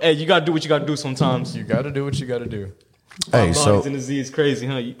shit. But hey, you gotta do what you gotta do sometimes. You gotta do what you gotta do. Hey, Bodies so in the Z is crazy,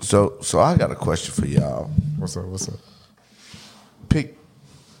 huh? so I got a question for y'all. What's up?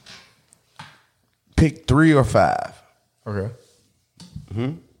 Pick 3 or 5. Okay.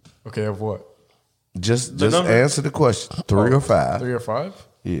 Okay, of what? Just number? answer the question. 3 or 5. 3 or 5?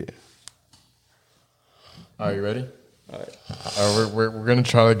 Yeah. Are you ready? All right. We're gonna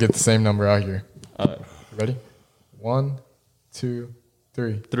try to get the same number out here. All right. Ready? 1, 2,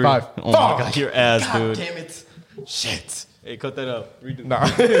 3. 3. 5. Oh my god, your ass, dude. Damn it. Shit. Hey, cut that out. Redo. Nah.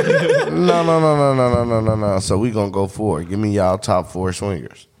 No. So we gonna go forward. Give me y'all top 4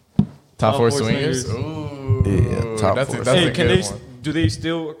 swingers. Top 4 4 swingers? swingers. Ooh. Yeah, top that's 4. A, that's Hey, a can good they? one. Do they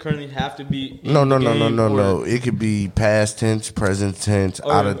still currently have to be? No. Or- It could be past tense, present tense,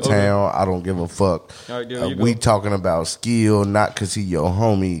 out of Okay. town. I don't give a fuck. All right, there you go. We talking about skill, not because he your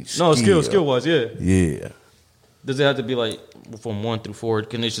homie. No, skill wise, yeah. Yeah. Does it have to be like from 1 through 4?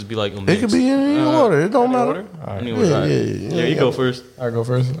 Can it just be like a It mix? could be in any order. It don't Any matter. order? Any order, Yeah, all right. yeah. You go first. I go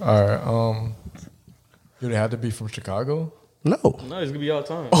first? All right. Do they have to be from Chicago? No. No, it's gonna be all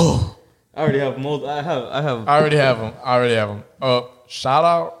time. Oh, I already have most. I have. I already have them. Shout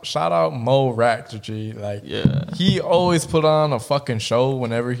out Mo Rax, G. Like, Yeah. he always put on a fucking show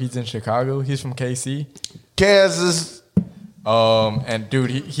whenever he's in Chicago. He's from KC. Kansas. And dude,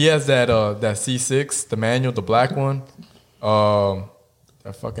 he has that C6, the manual, the black one.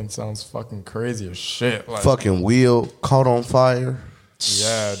 That fucking sounds fucking crazy as shit. Like, Fucking wheel caught on fire.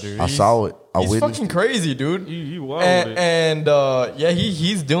 yeah, dude. I saw it. I He's witnessed fucking it. crazy, dude. You wild with it. And yeah,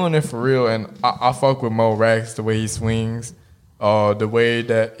 he's doing it for real. And I fuck with Mo Rax, the way he swings, the way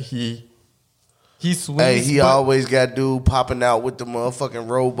that he swings. Hey, he but- always got dude popping out with the motherfucking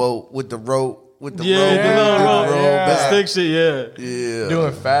rowboat with the rope with the Yeah, rope. the little roll, yeah. the stick shit. Yeah. Yeah.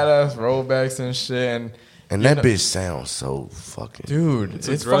 doing fat ass rollbacks and shit. And that bitch sounds so fucking. Dude, it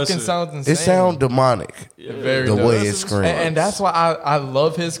fucking aggressive. sounds insane. It sounds demonic. very The dope. way it screams. And that's why I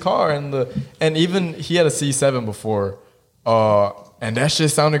love his car and even he had a C7 before, and that shit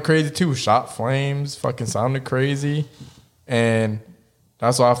sounded crazy too. Shot flames, fucking sounded crazy, and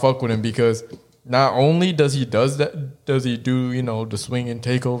that's why I fuck with him because not only does he do the swing and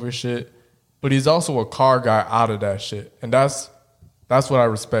takeover shit, but he's also a car guy out of that shit, and that's what I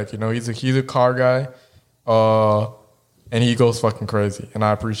respect. He's a car guy. And he goes fucking crazy, and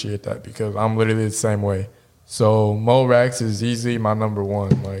I appreciate that because I'm literally the same way. So Mo Rax is easily my number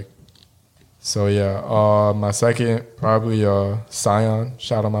 1. Like, so yeah. My second probably Scion.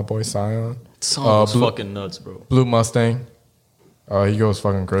 Shout out my boy Scion. Sounds fucking nuts, bro. Blue Mustang. He goes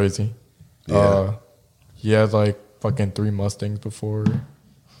fucking crazy. He had like fucking 3 Mustangs before.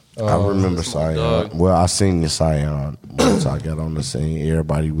 I remember Scion. dog. Well, I seen the Scion once I got on the scene.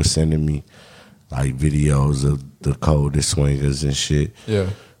 Everybody was sending me like videos of the coldest swingers and shit. Yeah.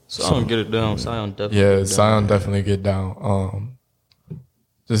 Scion get it down. Scion definitely. Yeah, get it down. Scion definitely get down.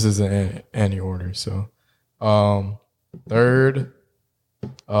 This isn't any order, so third,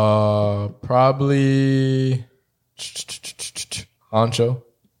 probably Honcho.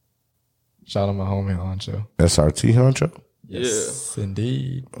 Shout out my homie Honcho. SRT Honcho? Yeah. Yes,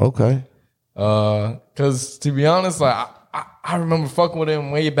 indeed. Okay. Cause to be honest, like I remember fucking with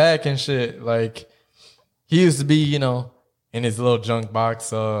him way back and shit. Like he used to be, in his little junk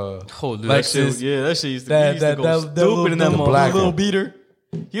box. Oh, dude, that Lexus. shit. Yeah, that shit used to, That- he used to that- go that- stupid that little- in that the motherfucker. black little one. beater.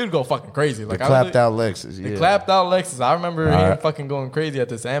 He would go fucking crazy. Like The clapped out Lexus. The Yeah. clapped out Lexus. I remember him I- fucking going crazy at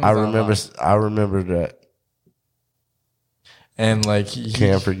this Amazon. I remember that. And like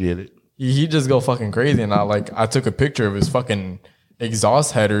Can't forget it. he just go fucking crazy. And I took a picture of his fucking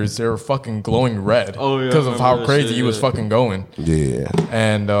exhaust headers. They were fucking glowing red. Oh, yeah, I because of remember how that crazy shit, he was yeah. fucking going. Yeah.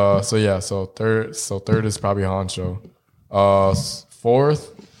 And so third is probably Honcho.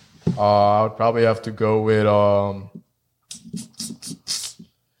 Fourth, I would probably have to go with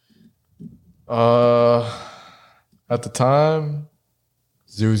at the time,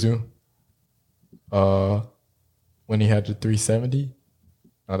 Zuzu. When he had the 370.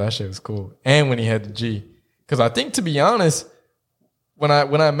 Oh, that shit was cool. And when he had the G. Because I think, to be honest, when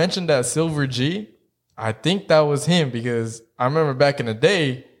I mentioned that silver G, I think that was him because I remember back in the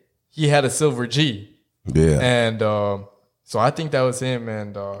day, he had a silver G. Yeah. And so I think that was him.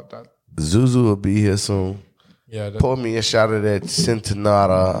 And that, Zuzu will be here soon. yeah, that, Pour me a shot of that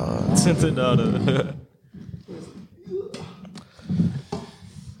Centenata. Centenata.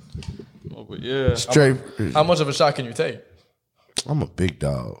 Oh, but yeah. Straight. how much of a shot can you take? I'm a big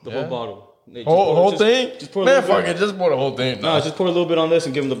dog. The whole bottle. Hey, Whole just- thing? Just pour a Man, little fuck bit. it. Just pour the whole thing. No, just pour a little bit on this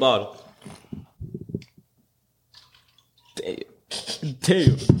and give him the bottle.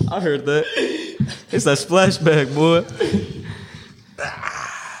 Damn. I heard that. It's that splashback, boy.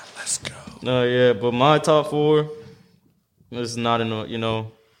 Let's go. No, yeah, but my top 4 is not in a,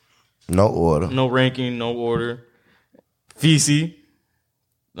 No order. no ranking, no order. Fecy.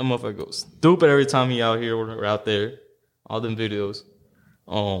 That motherfucker goes stupid every time he out here or out there. All them videos.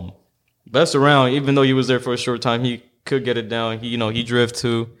 Best around, even though he was there for a short time, he could get it down. He drift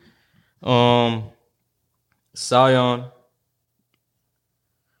too. Scion.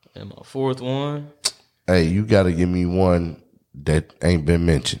 And my fourth one. Hey, you got to give me one that ain't been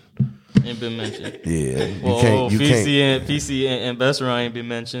mentioned. Ain't been mentioned. Yeah, you Well, can't. You can't. PC and Besser ain't been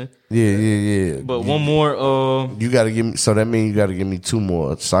mentioned. Yeah. But one more. You got to give me. So that means you got to give me two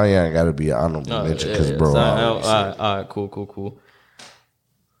more. Cyan got to be an honorable mention because, bro. All right, cool.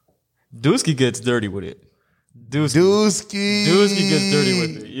 Dusky gets dirty with it. Dusky gets dirty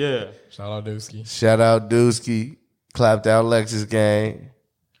with it. Yeah. Shout out Dusky. Shout out Dusky. Clapped out Lexus gang.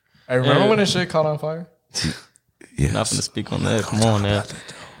 Hey, remember when this shit caught on fire? Yes. Not gonna speak on that. Come on now.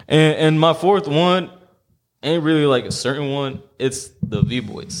 And my fourth one ain't really like a certain one. It's the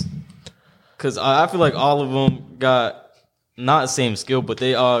V-Boys. Because I feel like all of them got not the same skill, but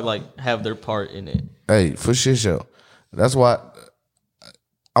they all like have their part in it. Hey, for shit show. That's why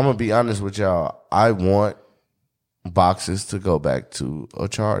I'm gonna be honest with y'all. I want boxes to go back to a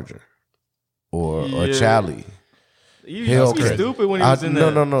Charger or a Charlie. You used to be stupid when he was in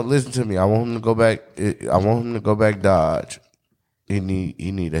there. No. Listen to me. I want him to go back. I want him to go back Dodge. He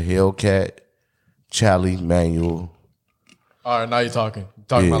need a Hellcat, Charlie manual. All right, now you're talking.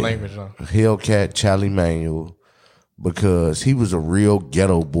 My language now. Hellcat, Charlie manual, because he was a real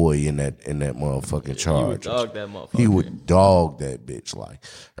ghetto boy in that motherfucking Charger. He would dog that motherfucker. He would dog that bitch like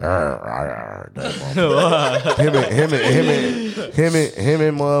that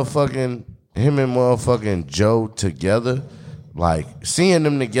motherfucker. him and motherfucking Joe together. Like seeing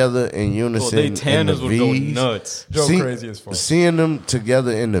them together in unison, they tandems in the would go V's, nuts. Joe crazy as fuck. Seeing them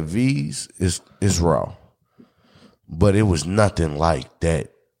together in the V's is raw, but it was nothing like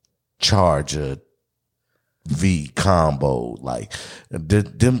that Charger V combo. Like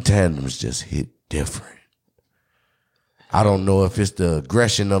them tandems just hit different. I don't know if it's the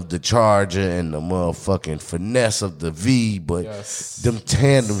aggression of the Charger and the motherfucking finesse of the V, but them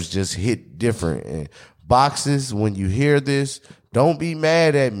tandems just hit different. And boxes, when you hear this, don't be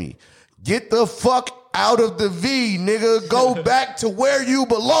mad at me. Get the fuck out of the V, nigga. Go back to where you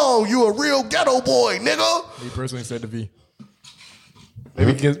belong. You a real ghetto boy, nigga. Me personally said the V.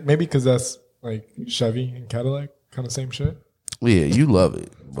 Maybe because that's like Chevy and Cadillac, kind of same shit. Yeah, you love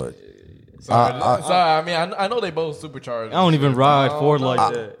it, but sorry. I mean, I know they both supercharged. I don't even ride Ford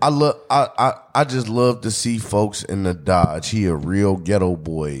like that. I just love to see folks in the Dodge. He a real ghetto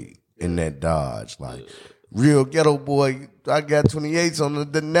boy in that Dodge, like real ghetto boy. I got 28s on the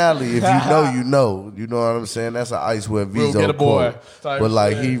Denali. If you know, you know. You know what I'm saying? That's an Icewear Vizo quote. But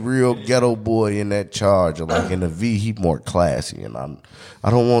like he real ghetto boy in that Charger. Like in the V, he more classy, and I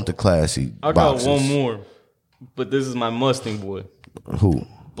don't want the classy. I boxes. got one more, but this is my Mustang boy. Who?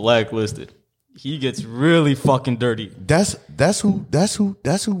 Blacklisted. He gets really fucking dirty. That's who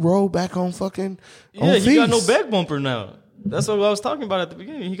rolled back on fucking. Yeah, on he got no Feast. back bumper now. That's what I was talking about at the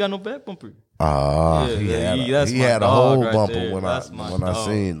beginning. He got no back bumper. He that's my had a dog whole right bumper there. when That's I my when I dog.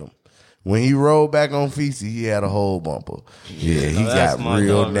 seen him. When he rolled back on Feasty, he had a whole bumper. Yeah, he that's got my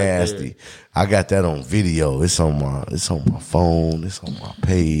real dog right nasty. there. I got that on video. It's on my phone. It's on my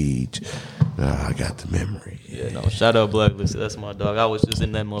page. I got the memory. Yeah, no, shout out Blacklisted. That's my dog. I was just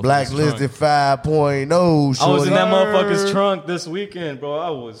in that motherfucker's Blacklisted trunk. 5.0. I was in that shorty. motherfucker's trunk this weekend, bro. I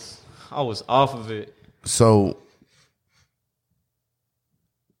was off of it. So,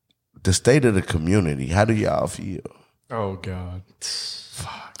 the state of the community, how do y'all feel? Oh God,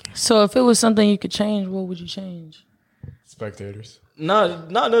 So if it was something you could change, what would you change? spectators. Not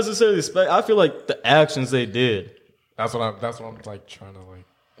necessarily I feel like the actions they did. That's what I'm like trying to like.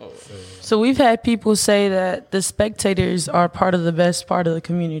 Say. So we've had people say that the spectators are part of the best part of the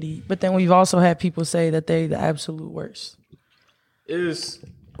community, but then we've also had people say that they're the absolute worst. It's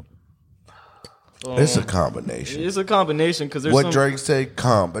It's a combination. It's a combination because there's What some, Drake say?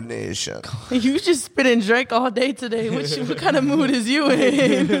 Combination. You just spitting Drake all day today. What kind of mood is you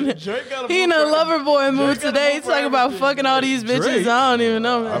in? He in a lover boy mood today. He's talking about fucking all these bitches. Drake. I don't even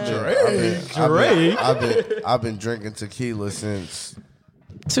know, man. Drake. I've been drinking tequila since.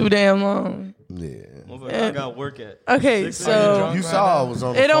 Too damn long. Yeah. Motherfucker, I got work at. Okay, so You saw I was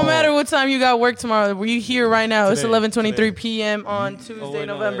on the it don't phone. matter what time you got work tomorrow. We're here right now. It's Today, 11:23 p.m. on Tuesday, wait,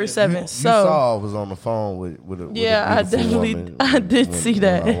 no, November yeah. 7th. You So saw I was on the phone with a Yeah, I beautiful definitely- woman I did when see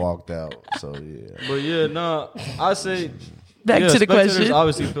that. I walked out. So yeah. But yeah, no, I say back yeah, to the spectators question.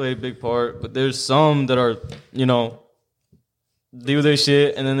 obviously play a big part, but there's some that are, do their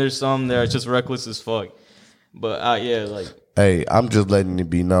shit, and then there's some that are just reckless as fuck. But yeah, like Hey, I'm just letting it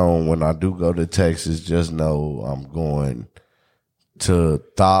be known when I do go to Texas, just know I'm going to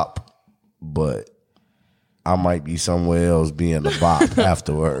Thop, but I might be somewhere else being a bop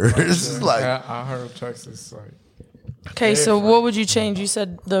afterwards. Like I heard Texas like. Okay, so what would you change? You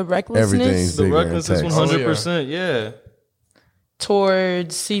said the recklessness everything's the bigger in reckless is Texas. 100%. Yeah,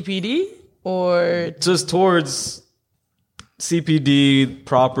 towards CPD. or just towards CPD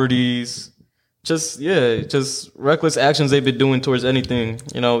properties. Just reckless actions they've been doing towards anything,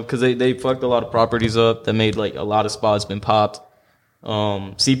 because they fucked a lot of properties up that made like a lot of spots been popped.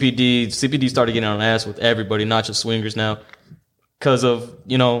 CPD started getting on ass with everybody, not just swingers now, because of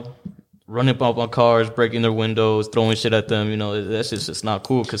running up on cars, breaking their windows, throwing shit at them. That's just not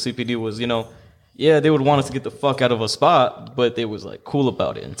cool. Because CPD was they would want us to get the fuck out of a spot, but they was like cool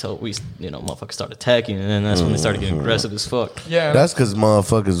about it until we motherfuckers started attacking, and then that's when they started getting aggressive as fuck. Yeah, that's because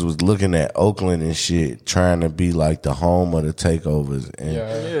motherfuckers was looking at Oakland and shit, trying to be like the home of the takeovers.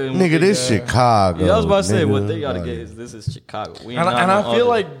 And nigga, this Chicago. Yeah, I was about to say, nigga, what they gotta get is this is Chicago. And I feel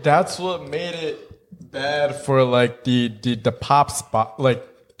like that's what made it bad for like the pop spot, like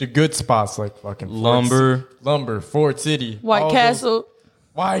the good spots, like fucking Lumber, Fort City, White Castle.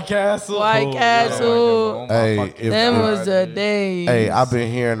 White Castle. Hey, them was the days. Hey, I've been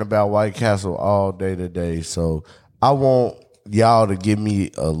hearing about White Castle all day today, so I want y'all to give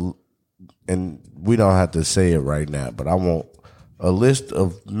me and we don't have to say it right now, but I want a list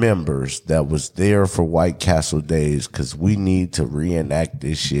of members that was there for White Castle days, because we need to reenact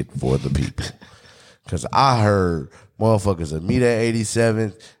this shit for the people. Because I heard motherfuckers would meet at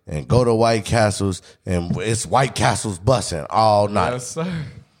 87th and go to White Castles, and it's White Castles bussing all night. Yes, sir.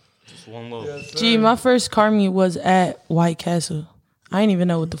 Just one look. Yes, sir. Gee, my first car meet was at White Castle. I didn't even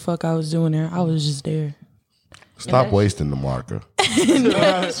know what the fuck I was doing there. I was just there. Stop wasting the marker.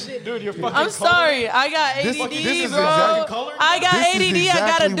 Dude, you're fucking I'm sorry. I got ADD, bro. I got ADD.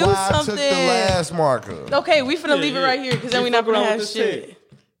 I gotta do something. I took the last marker. Okay, we finna leave it right here, because then we're not gonna have shit. Shit.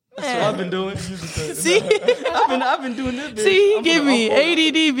 That's what I've been doing. See, I've been doing this. Bitch. See, he give me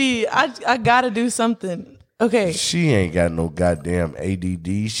ADDB. I gotta do something. Okay. She ain't got no goddamn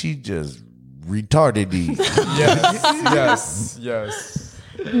ADD. She just retarded. Yes.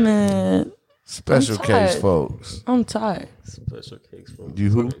 Man, Special I'm case, tired. folks. I'm tired. Special cakes for You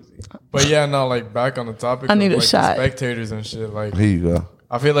who? But yeah, no, like back on the topic I need of a like shot. the spectators and shit, like Here you go.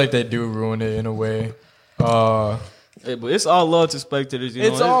 I feel like they do ruin it in a way. Hey, but it's all love to spectators.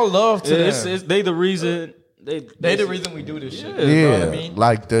 It's all love to them. It's they the reason. They the reason we do this shit. Yeah. You know Yeah, what I mean?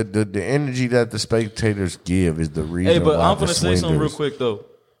 like the energy that the spectators give is the reason. Hey, but why I'm the gonna say something real swingers- quick though.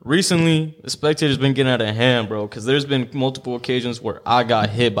 Recently, the spectators been getting out of hand, bro. Because there's been multiple occasions where I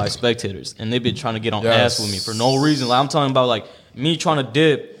got hit by spectators, and they've been trying to get on Yes. ass with me for no reason. Like I'm talking about, like me trying to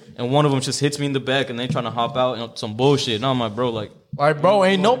dip, and one of them just hits me in the back, and they trying to hop out and some bullshit. And I'm like, bro, like bro,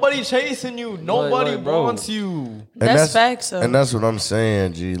 ain't nobody chasing you. Nobody like, bro. wants you. And That's facts, though. And that's what I'm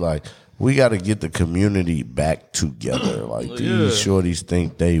saying, G. Like, we got to get the community back together. Like, these shorties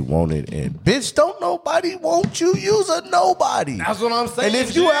think they want it. And, bitch, don't nobody want you. You's a nobody. That's what I'm saying. And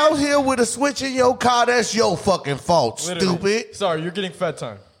if you out here with a switch in your car, that's your fucking fault, Literally. stupid. Sorry, you're getting fed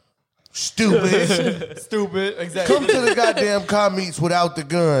time. Stupid. Stupid. Exactly. Come to the goddamn car meets without the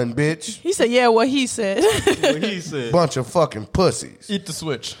gun, bitch. He said, yeah, what he said. what he said. Bunch of fucking pussies. Eat the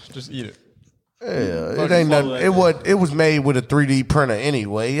switch. Just eat it. Yeah, it ain't nothing. It was made with a 3D printer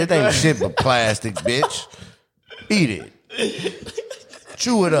anyway. It ain't shit but plastic, bitch. Eat it.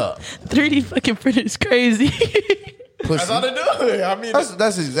 Chew it up. 3D fucking print is crazy. Pussy. That's how they do it. I mean,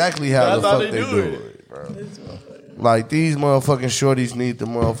 That's exactly how the That's how fuck they they do do it. it, bro. Like, these motherfucking shorties need to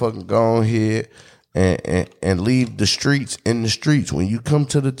motherfucking go on here and leave the streets in the streets. When you come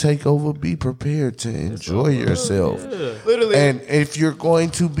to the takeover, be prepared to enjoy yourself. literally. And if you're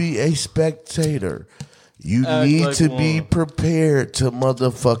going to be a spectator, you need like to be one. prepared to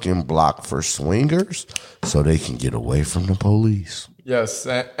motherfucking block for swingers so they can get away from the police. Yes,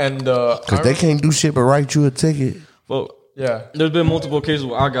 and Because they can't do shit but write you a ticket. Well, yeah. there's been multiple occasions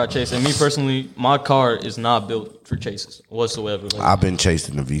where I got chased, and me personally, my car is not built for chases whatsoever. Like, I've been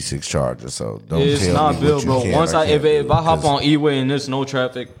chasing the V6 Charger, so don't it's tell not me built, what you bro. can Once or if can't do, I hop 'cause on E-way and there's no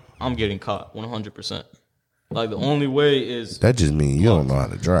traffic, I'm getting caught 100%. Like the only way is that just means you don't know how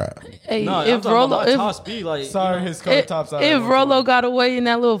to drive. Hey, no. I'm if talking about my Rolo, top speed. Like Sorry, his car tops out. if Rolo got away in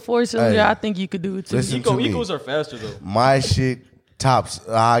that little 4-cylinder, Hey, I think you could do it too. listen to me. Egos are faster though. My shit tops.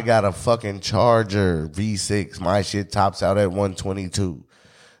 I got a fucking Charger V6. My shit tops out at 122.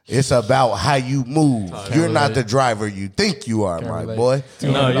 It's about how you move. You're not the driver you think you are, my relate. boy.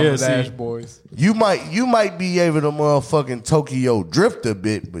 No, yeah, Dash see. boys. You might be able to motherfucking Tokyo drift a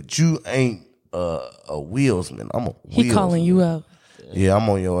bit, but you ain't a wheelsman. I'm a He wheelsman. calling you out. Yeah, I'm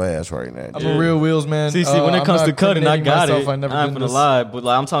on your ass right now. I'm a real wheels man. See, when it I'm comes not to cutting, I incriminating got myself. it. I never I'm did gonna this. lie, but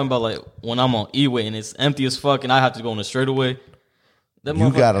like I'm talking about like when I'm on E-way and it's empty as fuck, and I have to go on a straightaway. That You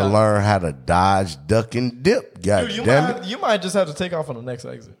motherfucker gotta got- learn how to dodge, duck, and dip. God Dude, damn it. you might just have to take off on the next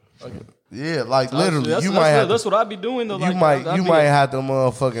exit. Okay. Yeah, like literally, That's, you that's, might have. that's what I be doing though. You Like, might I be- have to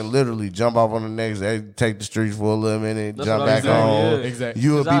motherfucking literally jump off on the next day, take the streets for a little minute, That's jump what I back be doing, on. yeah. Exactly.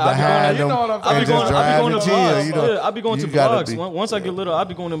 You will be 'Cause I be behind going- them you know what I'm I and be just going, I be drive going and to chill. blocks. You know, Yeah, I be going you to gotta blocks. be- Once I get little, I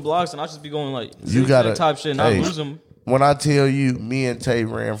be going in blocks, and I just be going like You gotta zigzag type shit, and I hey, lose them. When I tell you, me and Tay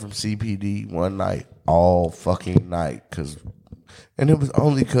ran from CPD one night, all fucking night, and it was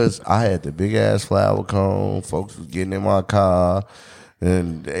only because I had the big ass flower cone. Folks was getting in my car,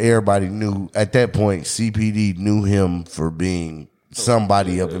 and everybody knew at that point. CPD knew him for being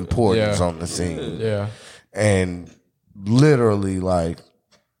somebody of importance on the scene. Yeah. And literally, like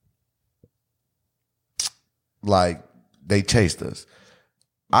they chased us.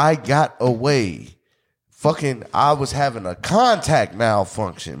 I got away. Fucking, I was having a contact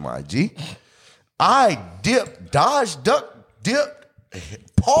malfunction, my G. I dipped, dodged, ducked, dipped,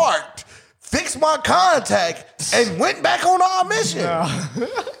 parked, fixed my contact, and went back on our mission.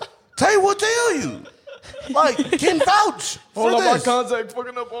 Tay will tell you. Like, can vouch for Hold on, my this. contact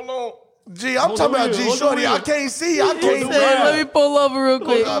fucking up. Hold on. G, I'm talking about G Shorty. I can't see. I can't Let me pull over real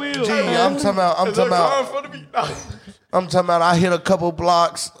quick. G, I'm talking about. I'm talking about I hit a couple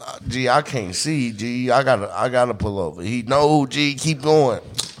blocks. G, I can't see. G, I gotta pull over. He no, G, keep going.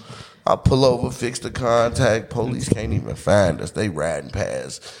 I pull over, fix the contact. Police can't even find us. They riding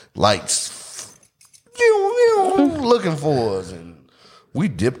past lights, looking for us, and we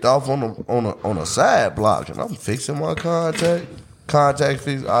dipped off on a side block. And I'm fixing my contact. Contact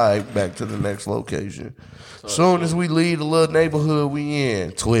fix. All right, back to the next location. Soon as we leave the little neighborhood we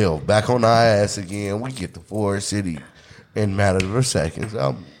in, 12 back on our ass again. We get to Forest City in a matter of seconds.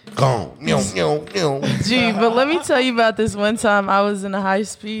 I'm gone. Gee, but let me tell you about this one time I was in a high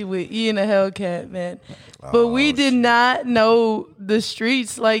speed with Ian the Hellcat, man. But we did not know the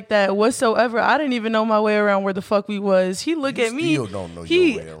streets like that whatsoever. I didn't even know my way around where the fuck we was. He look at me. Still don't know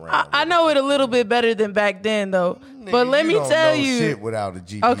your way around. I know it a little bit better than back then, though. But let me tell you. Shit without a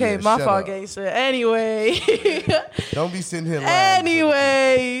GPS. Okay, my Shut fault, up. gangster. Anyway. Don't be sitting here lying.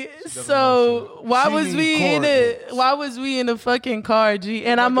 Anyway, so why She was need we in the fucking car, G?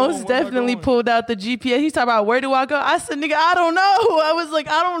 And I most definitely pulled out the GPS. He's talking about where do I go? I said, nigga, I don't know. I was like,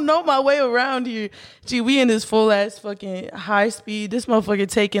 I don't know my way around here. Gee, we in this full ass fucking high speed. This motherfucker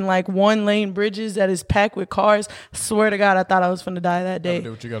taking like 1-lane bridges that is packed with cars. Swear to God, I thought I was finna die that day.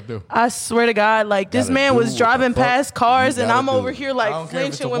 Do what you gotta do. I swear to God, like this Gotta man do was what the driving fuck past cars, you and gotta I'm do. over here I like don't care if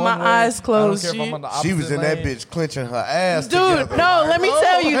it's flinching a with my one-way. eyes closed. I don't care if G. I'm on the She was opposite in that lane. bitch clenching her ass Dude, together. no, let me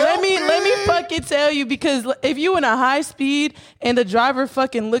tell you. help Let me fucking tell you, because if you in a high speed and the driver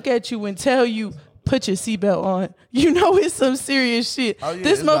fucking look at you and tell you, put your seatbelt on, you know it's some serious shit. Oh, yeah,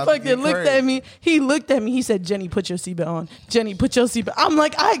 This it's about to motherfucker get looked crazy. at me. He looked at me. He said, Jenny, put your seatbelt on. Jenny, put your seatbelt. I'm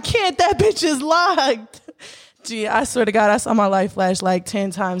like, I can't. That bitch is locked. Gee, I swear to God, I saw my light flash like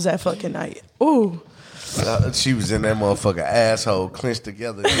 10 times that fucking night. Ooh. She was in that motherfucker asshole clenched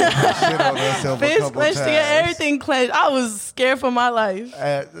together. Shit on herself a Fist couple clenched together, times. everything clenched. I was scared for my life.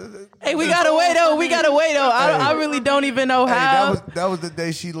 Hey, we gotta wait though. I really don't even know Hey, how. that was the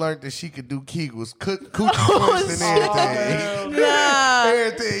day she learned that she could do Kegels, coochie clenched and everything. Nah.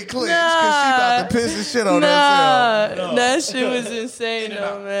 Everything clenched because she about to piss and shit on herself. That shit was insane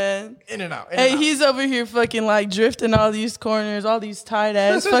though, man. In and out. Hey, he's over here fucking like drifting all these corners, all these tight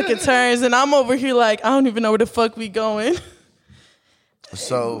ass fucking turns, and I'm over here like, I don't even know where the fuck we going.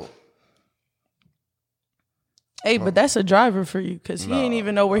 So Hey, but that's a driver for you, because he didn't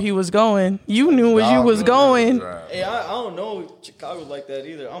even know where he was going. You knew where you was going. Hey, I don't know Chicago like that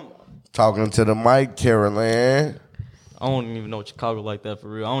either. talking to the mic, Caroline. I don't even know Chicago like that for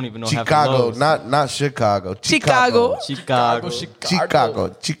real. I don't even know half the Chicago, lows. not Chicago. Chicago.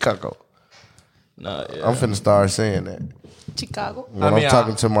 Chicago. Nah, yeah. I'm finna start saying that. Chicago. When I'm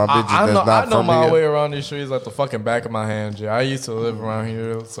talking to my bitches I that's know, not I know from my here. way around these streets like the fucking back of my hand, Jay. I used to live around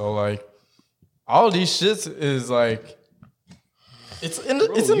here, so like all these shits is like it's in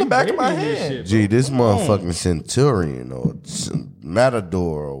the back of my hand. Gee, this motherfucking Centurion or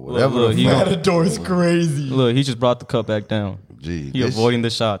Matador or whatever. Look, the he fuck. Matador is crazy. Look, he just brought the cup back down. Gee, He this- avoiding the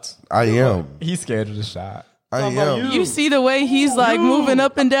shots. I am. He's scared of the shot. I am. You see the way he's like moving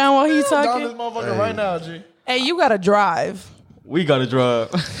up and down while he's Down this talking? motherfucker right now, G. Hey, you gotta drive. We got to drive.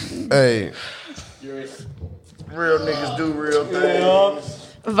 Hey. Real niggas do real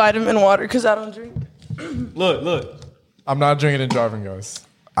things. Vitamin water, because I don't drink. Look. I'm not drinking and driving, guys.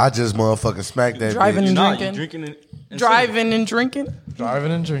 I just motherfucking smacked that Driving bitch. and Nah, you drinking. drinking and Driving and drinking.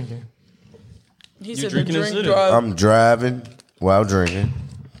 Driving and drinking. He said drinking the and drink sitting. drive. I'm driving while drinking.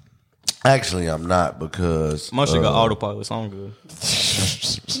 Actually, I'm not because My shit got autopilot, so I'm good.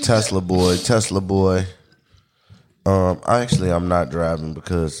 Tesla boy. I'm not driving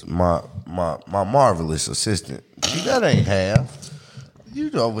because my marvelous assistant, she got ain't half. You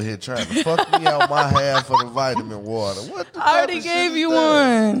over here trying to fuck me out my half of the vitamin water. What the I already gave you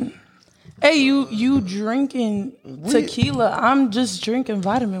one. Hey, you drinking tequila. I'm just drinking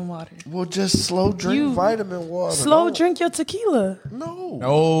vitamin water. Well, just slow drink vitamin water. Slow drink your tequila.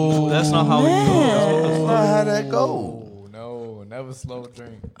 No. That's not how it goes. That's not how that goes. No, never slow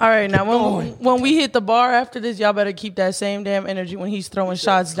drink. All right, now when we hit the bar after this, y'all better keep that same damn energy when he's throwing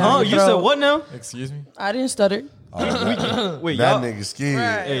shots down. Oh, your you throat. said what now? Excuse me? I didn't stutter. Wait, That y'all, nigga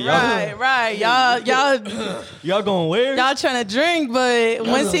scared. Right. y'all going where? Y'all trying to drink, but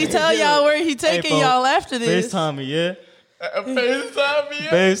once he tell y'all where he taking y'all after this, FaceTime me, yeah? FaceTime me.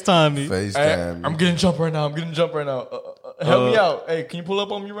 FaceTime me. FaceTime. I'm getting jump right now. Help me out. Hey, can you pull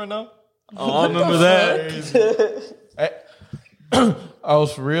up on me right now? Oh, I remember that. I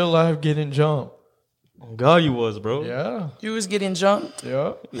was for real life getting jumped. Oh, God, you was, bro. Yeah. you was getting jumped.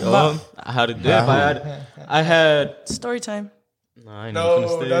 Yeah. I had to dip. I had. Story time. Nah, I ain't even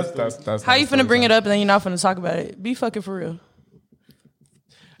finna stay. That's How you finna bring it up and then you're not finna talk about it? Be fucking for real.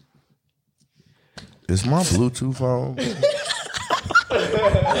 Is my Bluetooth on?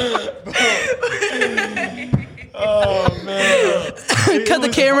 Oh man. Cut the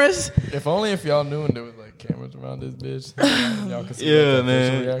cameras. If only if y'all knew and there was like cameras around this bitch. Y'all could see Yeah, like,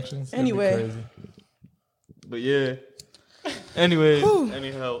 man. facial reactions. It'd be Anyway. crazy. But yeah. Anyways,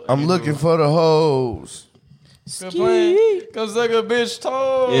 anyhow. I'm looking for the hoes. Good plan. Go suck a bitch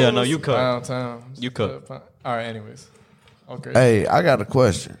toes. Yeah, no, you cut. Downtown. You cut. All right, anyways. Okay. Hey, I got a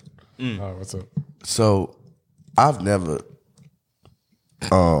question. All right, what's up? So, I've never,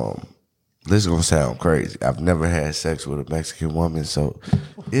 this is gonna sound crazy. I've never had sex with a Mexican woman. So,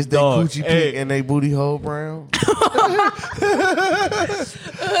 is they Dog, coochie hey. pink and they booty hole brown?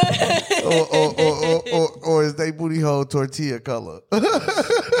 or is they booty hole tortilla color?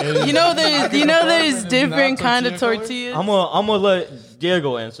 You know there's different kind of tortilla tortillas. I'm gonna let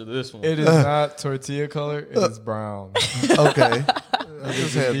Diego answer this one. It is not tortilla color. It is brown. Okay. I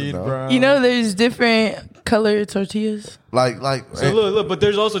just had to Indeed know. brown. You know there's different colored tortillas. Like, So look, but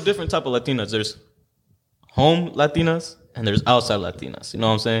there's also different type of Latinas. There's home Latinas and there's outside Latinas. You know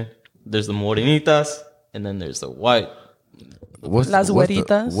what I'm saying? There's the morenitas and then there's the white. Las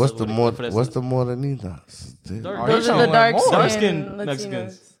güeritas. What's the morenitas? Those are the dark Dark skin skin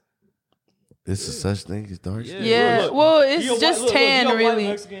Mexicans. Is there such thing as dark skin? Yeah, look, well, he a it's white- just look, tan, he a white really.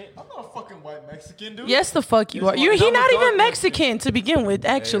 Mexican. I'm not a fucking white Mexican, dude. Yes, the fuck you are. He I'm a not dark even Mexican to begin with.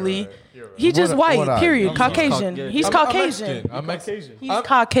 Actually, You're right. he just What white. I- Period. I'm Caucasian. Caucasian. He's I'm Caucasian. Mexican. I'm Mexican. He's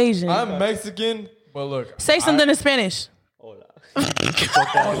Caucasian. I'm Mexican, but look. Say something in Spanish.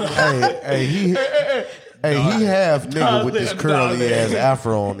 Hey, he half nigga with this curly ass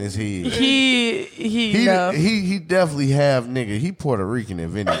afro on his head. He no. He definitely half nigga. He Puerto Rican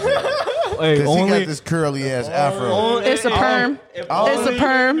if anything. Hey, Cause he only got this curly ass afro. It's a perm. It's a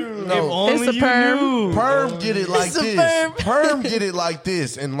perm. No, It's a perm. perm get it like It's a this. perm. Perm get it like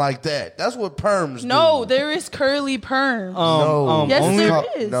this and like that. That's what perms do. No, there is curly perm. No, Yes, it's there called-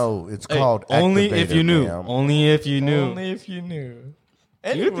 is. No, it's Hey, called only if activator, you knew. ma'am. Only if you knew. Only if you knew.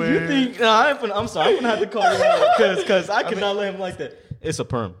 You think? Nah, I'm sorry. I'm gonna have to call you out because I cannot let him like that. It's a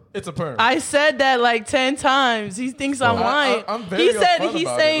perm. It's a perm. I said that like 10 times. He thinks I'm lying. I'm very he said upfront he's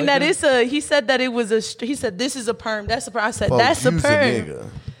about saying it. that Like, it's a. He said that it was a. He said this is a perm. That's a perm. I said Folks, that's a you's perm. nigga.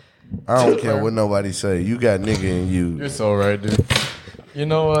 I don't care what nobody say. You got nigga in you. You're so right, dude. You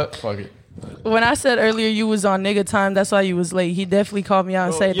know what? Fuck it. When I said earlier you was on nigga time, that's why you was late. He definitely called me out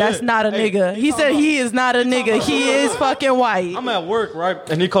and said yeah. that's not a Hey, nigga. he He talking said about- he is not a nigga. He is fucking white. I'm at work, right?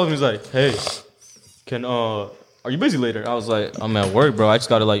 And he calls me. He's like, "Hey, are you busy later?" I was like, "I'm at work, bro. I just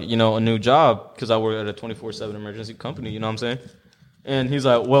got to a new job because I work at a 24/7 emergency company. You know what I'm saying?" And he's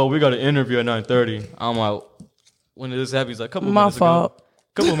like, "Well, we got an interview at 9:30." I'm like, "When did this happen?" He's like, "Couple My minutes fault. ago."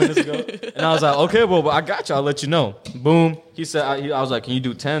 Couple minutes ago, and I was like, "Okay, well, I got you. I'll let you know." Boom. He said, "I was like, can you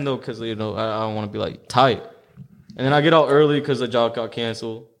do 10 though? Because I don't want to be like tight." And then I get out early because the job got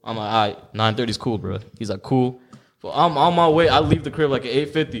canceled. I'm like, "All right, 9:30 is cool, bro." He's like, "Cool." Well, I'm on my way. I leave the crib like at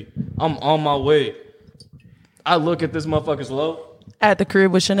 8:50. I'm on my way. I look at this motherfucker's low. At the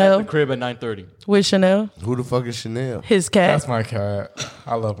crib with At Chanel. the crib at 9:30. With Chanel. Who the fuck is Chanel? His cat. That's my cat.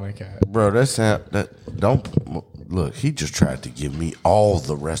 I love my cat. Bro, look, he just tried to give me all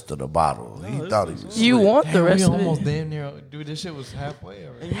the rest of the bottle. He thought he was You want the Damn, rest we of almost it. damn near. Dude, this shit was halfway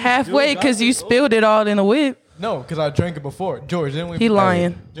already. Halfway because you spilled it all in the whip. No, because I drank it before. George, didn't we? He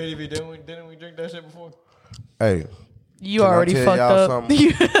lying. Hey, JDV, didn't we drink that shit before? Hey, You Can I already tell fucked y'all up. something?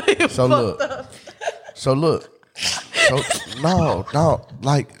 You so look. No,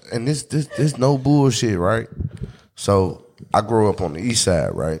 like, and this no bullshit, right? So I grew up on the east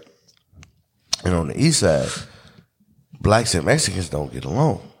side, right? And on the east side, blacks and Mexicans don't get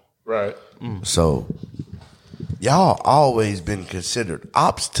along. Right. So y'all always been considered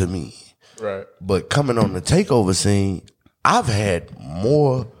ops to me. Right. But coming on the takeover scene, I've had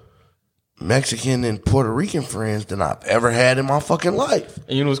more Mexican and Puerto Rican friends than I've ever had in my fucking life.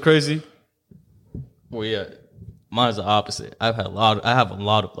 And you know what's crazy? Well, yeah, mine's the opposite. I have a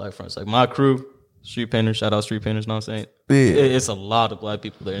lot of black friends. Like my crew, street painters. Shout out street painters. Know what I'm saying? Yeah. It's a lot of black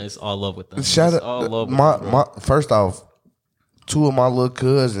people there, and it's all love with them. Shout It's out all love with them, my first off, two of my little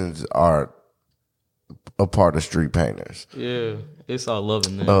cousins are a part of street painters. Yeah, it's all love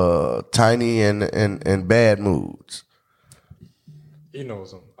in there. Tiny and Bad Moods. He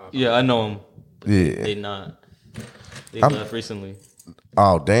knows him. Yeah, I know them. Yeah. They not. They left recently.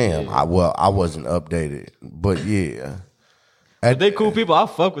 Oh damn! I wasn't updated, but yeah. But they cool people. I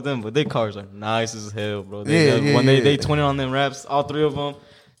fuck with them, but their cars are nice as hell, bro. When they 20 on them raps, all three of them.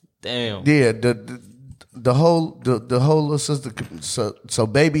 Damn. Yeah, the whole little sister. So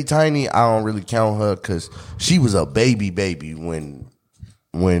baby Tiny, I don't really count her because she was a baby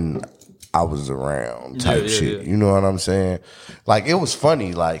when I was around type shit. Yeah. You know what I'm saying? Like it was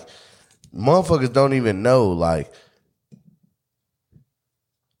funny. Like motherfuckers don't even know. Like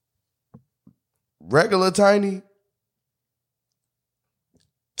regular Tiny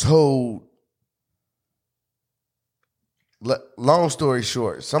told. Long story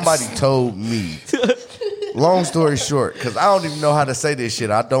short, somebody told me. Long story short, because I don't even know how to say this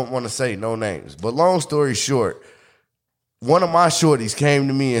shit. I don't want to say no names. But long story short, one of my shorties came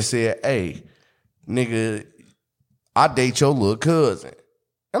to me and said, "Hey, nigga, I date your little cousin."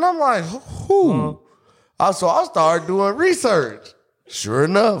 And I'm like, who? So I started doing research. Sure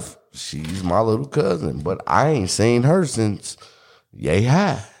enough, she's my little cousin. But I ain't seen her since yay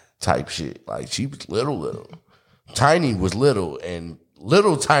high type shit. Like she was little. Tiny was little, and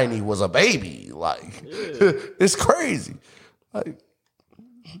little Tiny was a baby. Like, it's crazy. Like,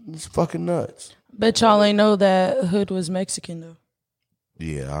 it's fucking nuts. Bet y'all ain't know that Hood was Mexican though.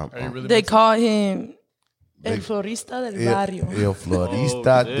 Yeah. They call him El Florista del Barrio. El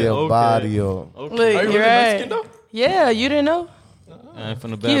Florista del Barrio. Okay. Look, Are you you're really right. Mexican though? Yeah, you didn't know? I ain't finna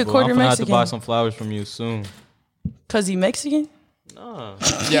He a bet, bro. quarter I'm finna have to Mexican. buy some flowers from you soon. Cause he Mexican? Nah.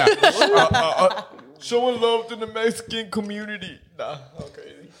 Yeah. Showing love to the Mexican community. Nah,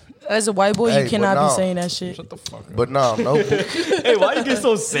 okay. As a white boy, Hey, you cannot but be no. saying that shit. Shut the fuck up. But no, Hey, why you get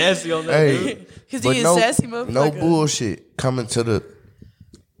so sassy on that, dude? hey, Cause but he no, is sassy motherfucker. no bullshit. Coming to the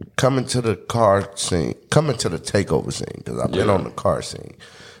car scene, coming to the takeover scene, because I've been on the car scene.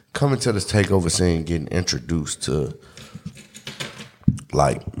 Coming to this takeover scene, getting introduced to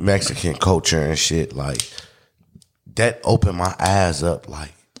like Mexican culture and shit, like that opened my eyes up.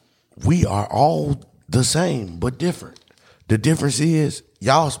 Like we are all the same but different. The difference is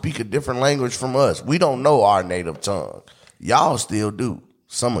y'all speak a different language from us. We don't know our native tongue. Y'all still do.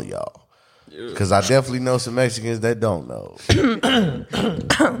 Some of y'all. Because I definitely know some Mexicans that don't know.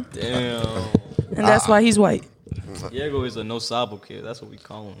 Damn. And that's why he's white. Diego is a no sabo kid. That's what we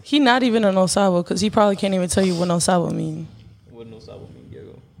call him. He not even a no sabo because he probably can't even tell you what no sabo mean. What no sabo mean,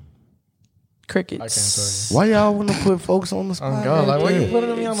 Diego? Crickets. I can't tell Why y'all want to put folks on the spot? Oh God, like why you there?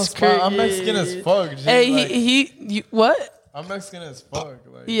 putting me on the spot? I'm Mexican as fuck. G. Hey, Like, you what? I'm Mexican as fuck.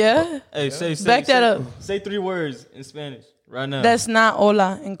 Like, Yeah? Hey, say Back that up. Say 3 words in Spanish right now. That's not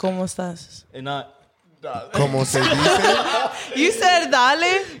hola and cómo estás. and not. Como se dice? You said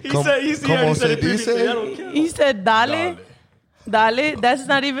dale? He Com- said he como already se said it previously. dice? I don't care. He said dale? Dale? That's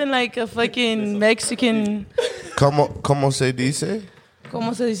not even like a fucking Mexican. Como se dice?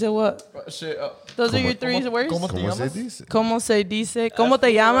 ¿Cómo se dice what? Shit. Those are your 3 words? ¿Cómo te Como se llamas? dice? ¿Cómo se dice? ¿Cómo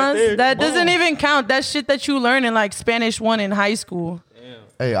te llamas? there. That doesn't even count. That's shit that you learn in like Spanish 1 in high school.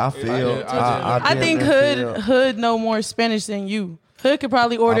 Hey, I feel. I think Hood know more Spanish than you. Hood could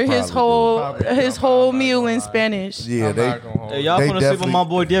probably order his whole meal in Spanish. Yeah, I'm they. not gonna hold Hey, it. y'all They finna sleep with definitely- my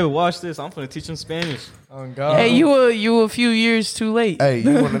boy Diego. Watch this. I'm finna teach him Spanish. Oh God. Hey, you a few years too late. Hey,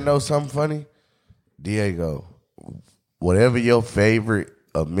 you want to know something funny? Diego, whatever your favorite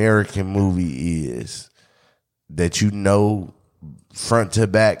American movie is that you know front to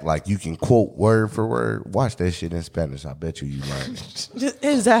back, like you can quote word for word, watch that shit in Spanish. I bet you learn it.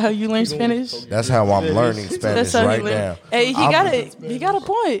 Is that how you learn Spanish? That's how I'm learning Spanish That's how right you learn. now. Hey, he got a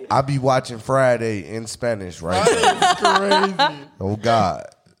point. I be watching Friday in Spanish right now. Crazy. Oh God.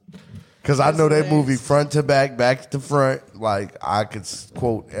 Cause I know that movie front to back to front. Like I could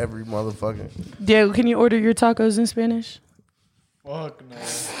quote every motherfucker. Diego, can you order your tacos in Spanish? Fuck no.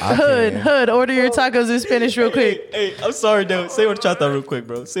 I Hood, can. Hood, order your tacos in Spanish real quick. Hey, I'm sorry, dude. Say horchata real quick,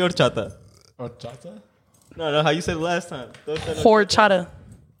 bro. Say horchata. Horchata? No, how you said it last time? Horchata.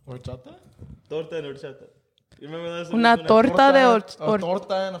 Horchata? Torta and horchata. You remember last time? Una torta de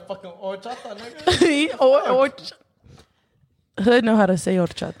torta and a fucking horchata, nigga. Hood know how to say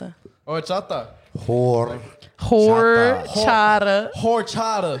horchata. Horchata. Horchata.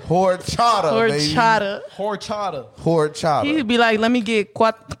 Horchata. He'd be like, let me get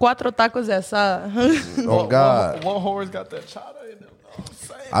cuatro tacos de asada. Oh, God. What whore's got that chata in them?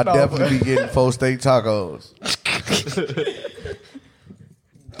 I definitely be getting 4 steak tacos.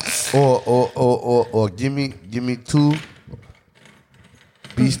 or give me 2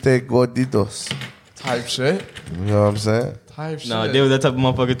 beefsteak gorditos. Type shit. You know what I'm saying? Type shit. Nah, they were that type of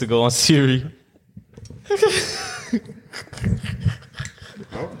motherfucker to go on Siri.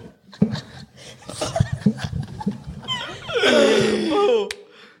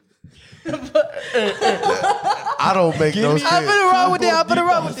 I don't make no sense. I put it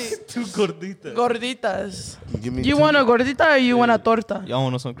wrong with it. 2 gorditas. Gorditas. Give me You 2. want a gordita or you want a torta? Y'all want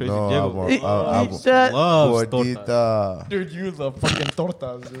to know something crazy? No, Diego I want loves torta. gordita. Dude, you the fucking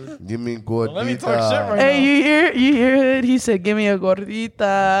tortas, dude. Give me gordita. Let me talk shit right Hey, now. you hear it? He said, give me a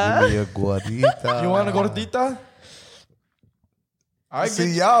gordita. Give me a gordita. You want a gordita? I See,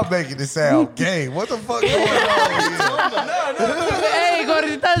 y'all making it sound gay. What the fuck going on here? Hey,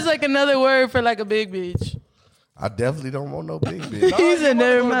 gordita is like another word for like a big bitch. I definitely don't want no big bitch. He said,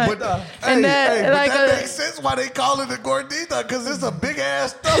 never mind. But, And that, but like that a- makes sense why they call it a gordita, because it's a big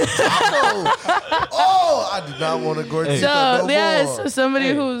ass stuffed taco. Oh, I do not want a gordita So, no yes, more.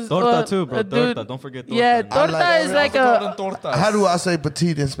 somebody who's Torta too, bro. a dude. Torta. Don't forget torta. Yeah, torta like- is like a How do I say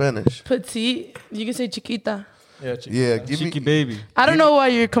petite in Spanish? petite. You can say chiquita. Yeah, chicken. Yeah, give Cheeky me, baby. I don't know why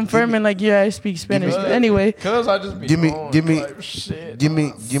you're confirming like yeah, I speak Spanish. But anyway, Cause I just be give me, going give me, like, shit. give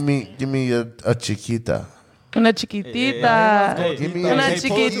me a chiquita. una chiquitita. Hey, Give me Una a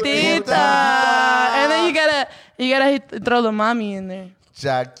chiquitita. And then you gotta throw the mommy in there.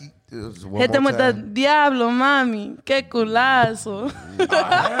 Jackie. Hit them with the diablo, mami. Que culazo.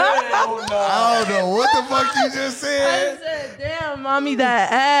 I don't know what the fuck you just I said. said, damn, mommy,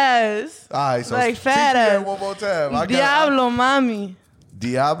 that ass. All right, so Like teach fat me that ass. one more time. I got Diablo, mami.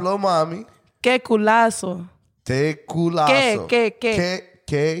 Diablo mami. Que culazo. Te culazo. Que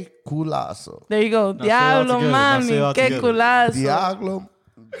culazo. There you go. say it all Diablo, together. Now say it all mami. Que together. culazo. Diablo.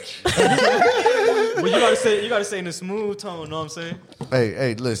 But you gotta say in a smooth tone. Know what I'm saying?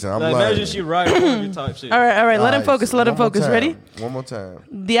 Hey, listen. I'm Like, learning. imagine she right over your type shit. All right. Let him All right, focus. Let him one more focus. time. Ready? One more time.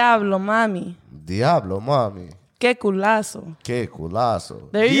 Diablo, mami. Diablo mami. Que culazo. Que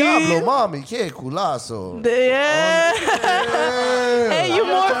culazo. There you Diablo go. mami. Que culazo. Yeah. Yeah. Hey, you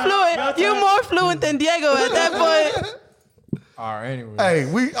more fluent. You more fluent than Diego at that point. All right, anyway. Hey,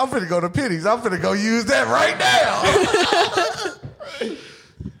 I'm finna go to Penny's. I'm finna go use that right now.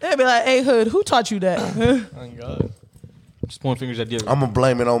 They'd be like, hey, Hood, who taught you that? Thank God. Just point fingers at Diego. I'm gonna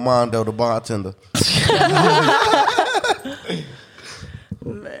blame it on Mondo, the bartender.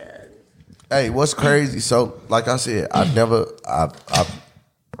 Man. Hey, what's crazy? So, like I said, I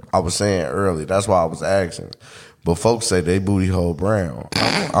was saying earlier. That's why I was asking. But folks say they booty hole brown.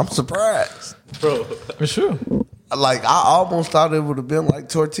 I'm surprised. Bro. For sure. Like I almost thought it would have been like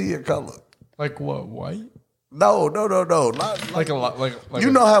tortilla color. Like what? White? No. Not Like a lot. Like you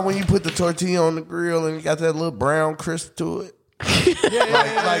a, know how when you put the tortilla on the grill and you got that little brown crisp to it.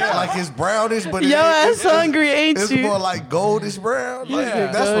 Like it's brownish, but Yo ass hungry, ain't it's you? more like goldish brown. Like,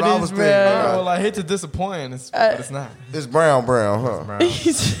 Yeah. that's what I was Goldish thinking. brown. Right? well, I hate to disappoint, but it's not. It's brown, huh? Brown.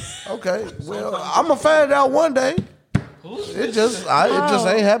 Okay. Well, I'm gonna find out one day. It just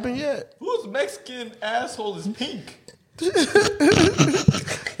ain't happened yet. Whose Mexican asshole is pink?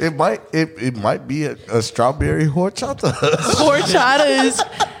 It might be a strawberry horchata. Horchata is.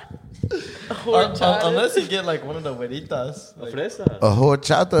 Unless you get like one of the güeritas. Like, A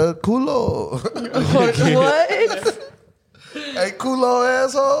horchata culo. What? Hey, culo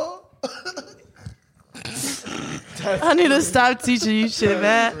asshole. I need to stop teaching you shit,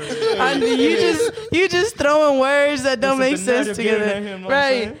 man. You just throwing words that don't make sense together.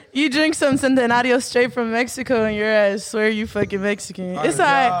 Right. You drink some Centenario straight from Mexico and your ass swear you fucking Mexican. It's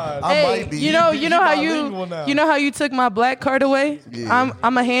alright. God. I Hey, might be. you know how bilingual now. you know how you took my black card away? Yeah. I'm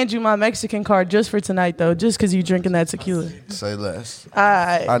gonna hand you my Mexican card just for tonight though, just cause you drinking that tequila. Say less.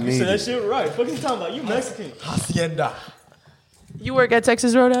 Alright. I need So that it. shit right. What you talking about? You Mexican. Hacienda. You work at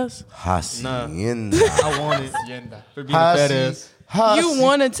Texas Roadhouse? Hacienda. I want it. Hacienda. For being a fat ass. You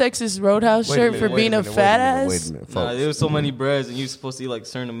won a Texas Roadhouse Wait a shirt minute, for wait a being a minute, fat wait a ass? minute, Nah, folks. there was so many breads and you supposed to eat like a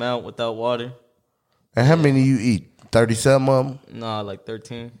certain amount without water. And how many you eat? 37 of them? Nah, like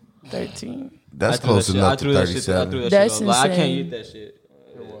 13. 13. That's I threw close that shit- enough I threw to that shit. I 37. threw that That's shit up. Like, I can't insane. eat that shit.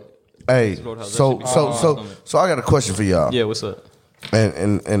 Hey, Roadhouse, that so should be fun. so I got a question for y'all. Yeah, what's up?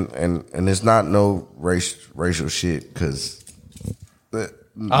 And it's not no racial shit because I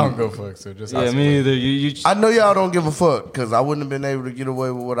don't go fuck. So just Yeah, ask me either. You I know y'all don't give a fuck because I wouldn't have been able to get away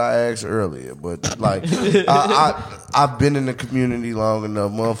with what I asked earlier. But like, I've been in the community long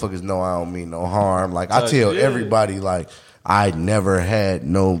enough. Motherfuckers know I don't mean no harm. Like I tell everybody, like I never had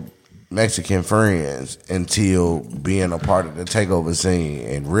no Mexican friends until being a part of the takeover scene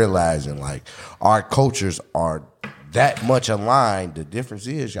and realizing like our cultures are that much aligned. The difference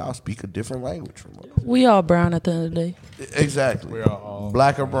is y'all speak a different language from us. We all brown at the end of the day. Exactly. We are all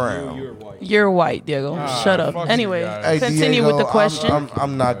black or brown. You're white, Diego. Shut up. fuck Anyway, you guys. Hey, continue Diego, with the question.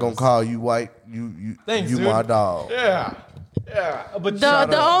 I'm not gonna call you white. You Thanks, you dude. my dog. Yeah. But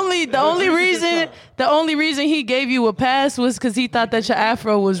The only reason he gave you a pass was because he thought that your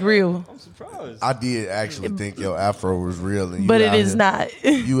afro was real, I'm surprised. I did actually think your afro was real, and you but it out is here- not.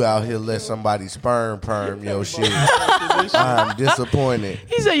 You out here let somebody sperm perm your shit. I'm disappointed.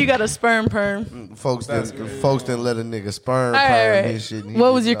 He said you got a sperm perm. Folks didn't let a nigga sperm All perm right, his shit. and he what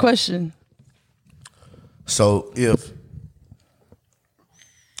just was your like- question? So if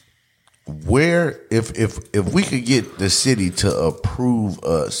we could get the city to approve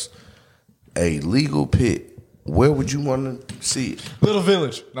us a legal pit, where would you want to see it? Little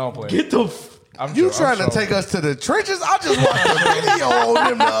Village. No, I'm playing. Get the. I'm You sure, I'm trying to sure. take us to the trenches? I just watched a video on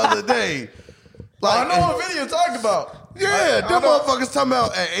them the other day. I know what video you're talking about. Yeah, them motherfuckers talking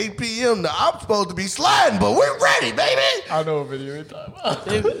about at 8 p.m. I'm supposed to be sliding, but we're ready, baby. I know what video you're talking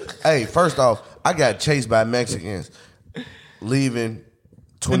about. Hey, first off, I got chased by Mexicans leaving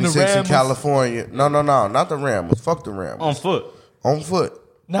 26 in Ramblas? California. No, not the Ramblas. Fuck the Ramblas. On foot. On foot.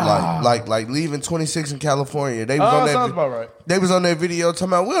 Nah. Like leaving 26 in California. They was on that sounds about right. They was on that video talking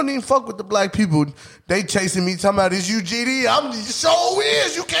about we don't even fuck with the black people. They chasing me talking about is you GD? I'm so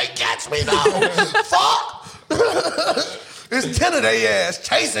is. You can't catch me though. Fuck. It's 10 of they ass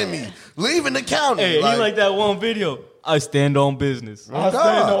chasing me, leaving the county. Hey, he like that one video. I stand on business. I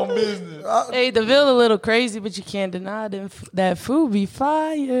stand on business. Hey, the Ville a little crazy, but you can't deny that food be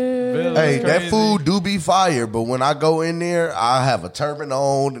fire. Hey, that crazy. food do be fire, but when I go in there, I have a turban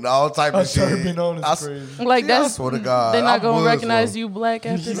on and all type of shit. Turban on is I crazy. Like I that's swear to God, they're not I'm gonna recognize Muslim. you black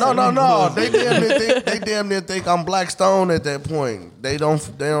after No, that. no. They damn near think I'm Black Stone at that point. They don't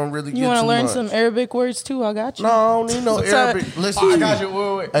really You get want to too learn much. some Arabic words too? I got you. No, I don't need no So- Arabic. Listen to I me. got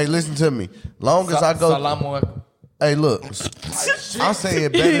you. Wait. Hey, listen to me. Long as I go. Salam alaikum. Hey, look. I say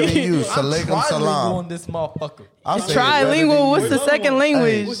it better than you. Salaikum salam. on this motherfucker. I say it better than Trilingual. What's you. the second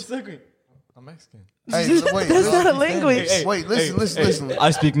language? What's the second? I'm Mexican. Hey, wait. That's listen. not a language. Wait, listen.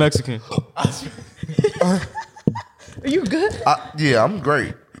 I speak Mexican. Are you good? Yeah, I'm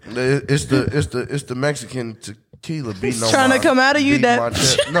great. It's the Mexican tequila beating on Trying to my- come out of you beating that- my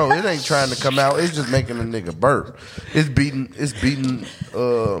chest. No, it ain't trying to come out. It's just making a nigga burp. It's beating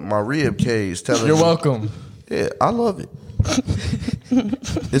my rib cage. Telling You're me- welcome. Yeah, I love it.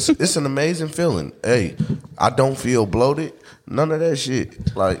 It's an amazing feeling. Hey, I don't feel bloated. None of that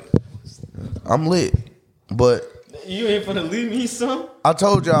shit. Like I'm lit. But You ain't finna leave me some? I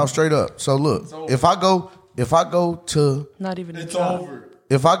told y'all straight up. So look, if I go to Not even. It's over.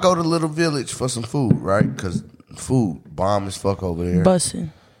 If I go to Little Village for some food, right? Because food bomb as fuck over there. Bussin'.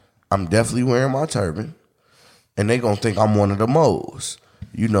 I'm definitely wearing my turban, and they gonna think I'm one of the moles.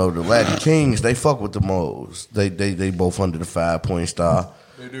 You know, the Latin Kings, they fuck with the moles. They both under the 5-point star.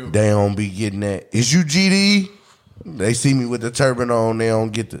 They do. They don't be getting that. Is you GD? They see me with the turban on. They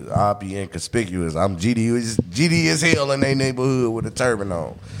don't get the. I'll be inconspicuous. I'm GD as hell in their neighborhood with a turban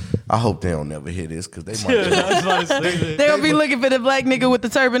on. I hope they don't never hear this because they might. That's what I said. They gonna be looking for the black nigga with the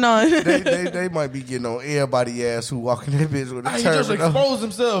turban on. they might be getting on everybody ass who walking that bitch with a He just turban on. exposed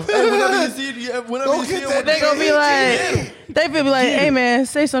himself. Hey, whenever you see it, whenever Go you see get it, that They gonna be Yeah. like, they be like, hey man,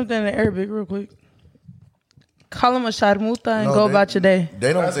 say something in Arabic real quick. Call him a sharmuta and No, go they- about your day.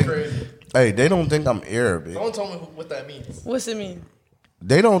 They don't That's think. crazy. Hey, they don't think I'm Arabic. Someone told me what that means. What's it mean?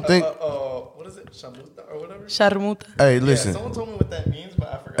 They don't think. What is it? Shamuta or whatever? Sharmuta. Hey, listen. Someone told me what that means, but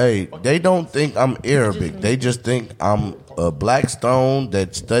I forgot. Hey, they don't think I'm Arabic. They just think I'm a black stone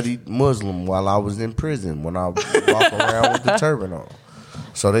that studied Muslim while I was in prison when I walk around with the turban on.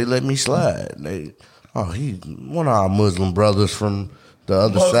 So they let me slide. He's one of our Muslim brothers from the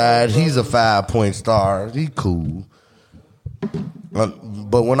other side. He's a 5-point star. He cool.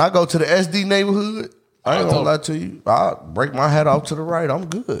 But when I go to the SD neighborhood, I ain't gonna lie to you. I break my hat off to the right. I'm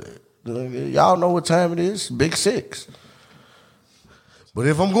good. Y'all know what time it is. Big 6. But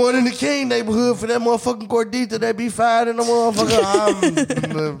if I'm going in the King neighborhood for that motherfucking gordita that be fired in the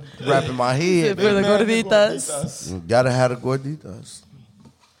motherfucker, I'm wrapping my head. For the gorditas. Gotta have the gorditas.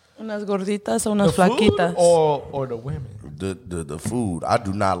 Unas gorditas o unas The food flaquitas. or the women? The food. I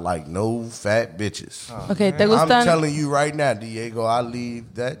do not like no fat bitches. Okay, ¿te I'm gustan? telling you right now, Diego, I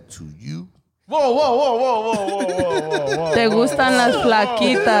leave that to you. Whoa. ¿Te gustan las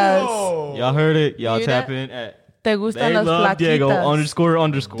flaquitas? Y'all heard it. Y'all You tap hear in at ¿Te gustan They las Love Diego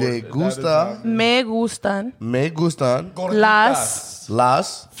flaquitas? Te gusta, Me gustan me gustan las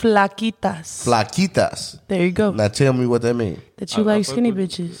las flaquitas. flaquitas. There you go. Now tell me what that means. That you like skinny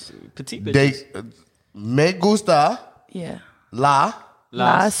bitches. petite bitches. Me gusta Yeah.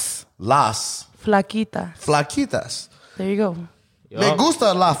 las Las flaquitas. flaquitas. There you go. Me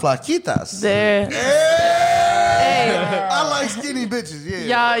gusta las flaquitas. There. Hey. I like skinny bitches,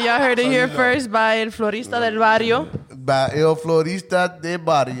 yeah. Y'all heard it here first by El Florista del Barrio. By El Florista de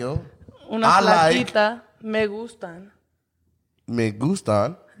Barrio. Una I like- flaquita. Me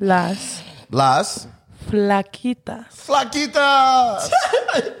gustan las flaquitas. flaquitas.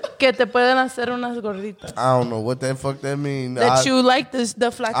 Que te pueden hacer unas gorditas. I don't know what that fuck that mean. That you like the I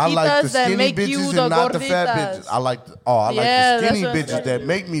flaquitas like the that skinny make bitches you the and not the fat gorditas. bitches. I like the Yeah, skinny that's what- bitches that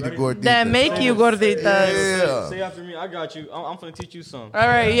make me the gorditas. That make you gorditas. Yeah. Say after me. I got you. I'm finna teach you something. All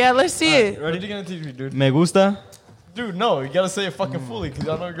right, yeah, let's see it. What are you gonna teach me, dude? Me gusta. Dude, no, you gotta say it fucking fully, because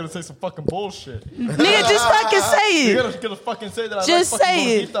I know you're gonna say some fucking bullshit. Nigga, just fucking say You it. gotta fucking say that I Just like fucking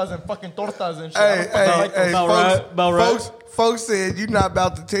say it. gorditas and fucking tortas and shit. I Hey, don't fucking like those. About right, about right. Folks said you not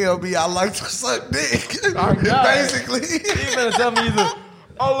about to tell me I like to suck dick. Oh, God. Basically. You better tell me either.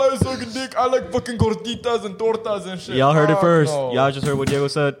 I like sucking dick. I like fucking gorditas and tortas and shit. Y'all heard it Oh, first. no. Y'all just heard what Diego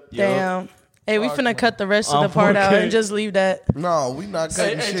said. Yup. Damn. Hey, we finna cut the rest of the I'm part out okay. and just leave that. No, we not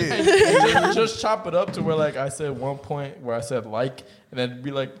Hey, cutting shit. just chop it up to where like I said one point where I said like, and then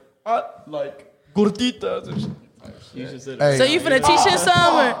be like, like gorditas and shit. You should say Hey, So you finna teach us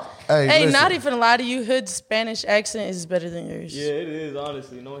some? Or? Hey, Hey, listen. not even lie to you. Hood Spanish accent is better than yours. Yeah, it is,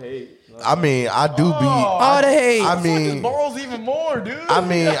 honestly. No hate. I mean, I do be. All the hate. I mean, Balls even more, dude.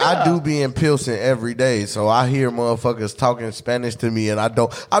 I do be in Pilsen every day, so I hear motherfuckers talking Spanish to me, and I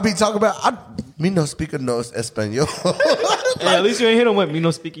don't. I be talking about. Me no speak no español. Hey, at least you ain't hit him with me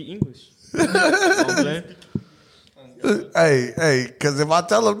no speaking English. You know what I'm saying? hey, because if I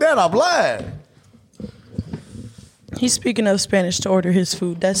tell him that, I'm lying. He's speaking of Spanish to order his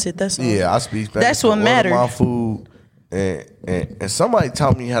food. That's it. That's all. Yeah, I speak Spanish. That's what to order matters. My food, and somebody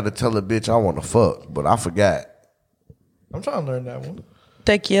taught me how to tell a bitch I want to fuck, but I forgot. I'm trying to learn that one.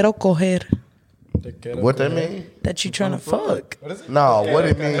 Te quiero coger. What that mean? That you trying to fuck. What is it? No, what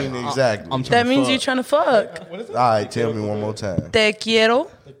it mean exactly? I'm That means you trying to fuck. What is it? All right, tell me one more time. Te quiero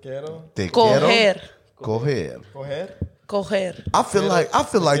Te quiero. Te quiero coger. coger. Go ahead. Coger. I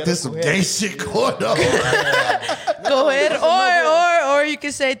feel like there's some gay shit going on. Coger. Or you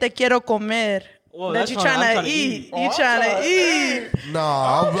can say te quiero comer. Well, that that's you trying- I'm trying trying to to eat. eat. You trying to eat. No,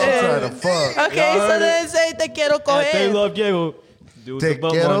 I'm trying to fuck. Okay, so then say te quiero They coger. love Diego. Do Te the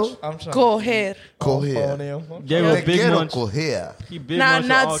butt quiero munch. I'm trying Coger. coger. Diego Te big quiero munch. coger. He big Now,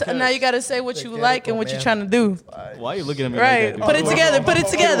 munch. all caps. now you gotta say what you like and what you're trying to do. Why are you looking at me Right. like that? Put it together. Put it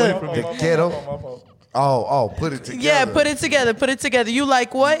together. Te quiero. Oh, put it together. Yeah, put it together. Put it together. You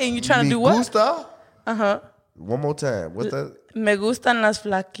like what and you trying to Me do what? gusta. Uh-huh. One more time. What that? Me gustan las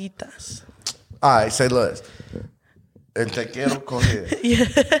flaquitas. All right, say less. And te quiero coger. Yeah.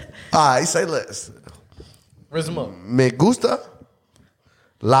 All right, say less. Raise them up. Me gusta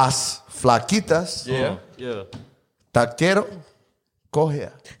las flaquitas. Yeah. Yeah. Te quiero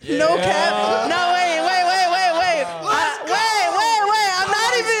coger. No cap. No, wait.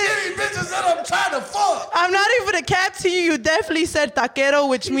 I'm not even a cap to you. You definitely said taquero,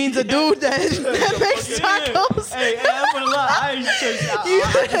 which means a dude that makes tacos. Hey, I'm gonna lie. I ain't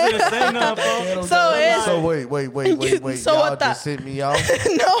just say nothing, bro. So it's So wait. So Y'all what the- just hit me off.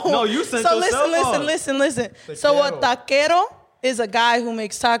 no. you sent So yourself off. listen. So a taquero is a guy who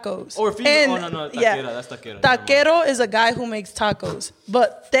makes tacos. Or female. And- No, taquera. yeah. That's taquera. Taquero is a guy who makes tacos.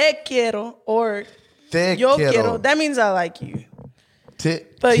 But te quiero or Te yo quiero. quiero, that means I like you.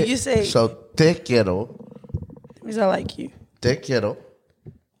 But you say- So te quiero. That means I like you. Te quiero.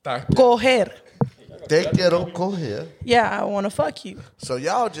 Coger. Te quiero coger. Yeah, I want to fuck you. So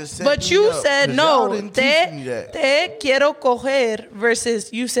y'all just said. But you said no. Y'all didn't teach me that. Te quiero coger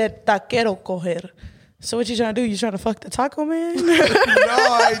versus you said taquero coger. So what you trying to do? You trying to fuck the taco man? No,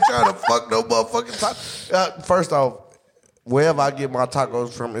 I ain't trying to fuck no motherfucking taco. First off, wherever I get my tacos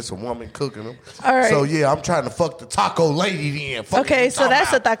from, it's a woman cooking them. All right. So yeah, I'm trying to fuck the taco lady then. Fuck Okay, you so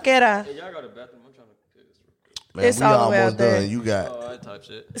that's a talking taquera. Y'all got a bathroom. I'm trying to do this. about? Man, it's we all the way almost out there. done. You got Oh, that type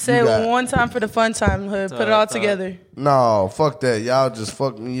shit. Say You got- it one time for the fun time, Hood. Put it all together. no, fuck that. Y'all just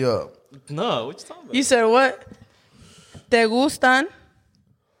fucked me up. No, what you talking about? You said what? Te gustan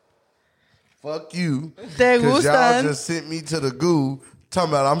Fuck you. Te Because y'all gustan. just sent me to the goo talking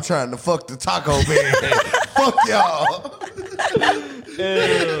about I'm trying to fuck the taco man. Fuck y'all.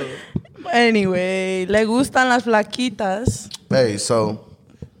 Anyway, le gustan las flaquitas. Hey, so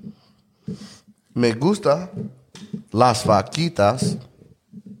me gusta las vaquitas.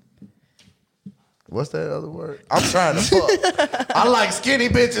 What's that other word? I'm trying to fuck. I like skinny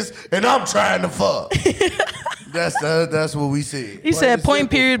bitches, and I'm trying to fuck. That's what we said. He said point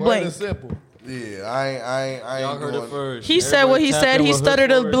period blank. Simple. Yeah, I Y'all ain't heard going. it first. He said what he said. He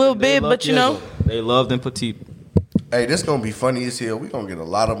stuttered a little bit, but you know. They love them petite. Hey, this gonna be funny as hell. We gonna get a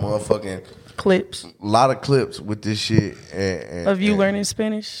lot of Clips clips with this shit and of you learning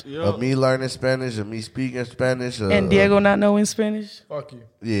Spanish. of me learning Spanish, of me speaking Spanish, And Diego not knowing Spanish. Fuck you.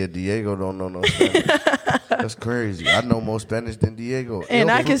 Yeah, Diego don't know no Spanish. That's crazy. I know more Spanish than Diego. And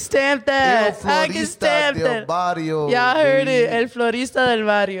I can stamp that. I can Florista stamp del that. barrio, Y'all heard baby. it. El florista del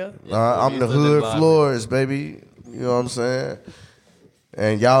barrio. I'm the hood floors, baby. You know what I'm saying?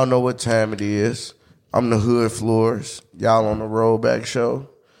 And y'all know what time it is. I'm the hood floors. Y'all on the rollback show.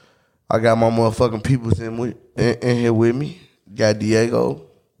 I got my motherfucking peoples in here with me. Got Diego.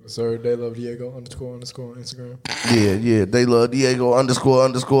 Sir, they love Diego __ on Instagram. Yeah. They love Diego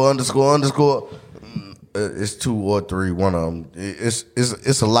 __ It's 2 or 3. One of them.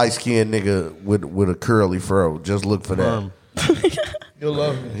 It's a light skinned nigga with a curly fro. Just look for that. You'll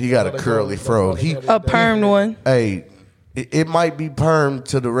love me. He got a curly fro. He A permed one. Hey, it might be perm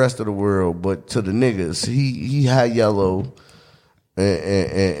to the rest of the world, but to the niggas, he high yellow,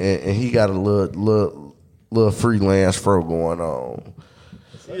 and he got a little freelance fro going on.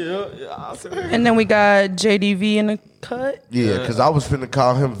 And then we got JDV in the cut. Yeah, because I was finna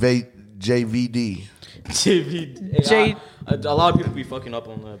call him JVD, JV. A lot of people be fucking up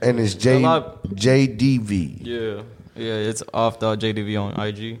on that. and it's JDV. Yeah, it's OFF.JDV on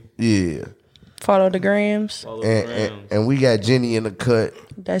IG. Yeah, Follow the grams. Follow the grams. and we got Jenny in the cut.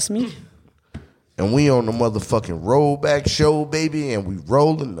 That's me. And we on the motherfucking rollback show, baby, and we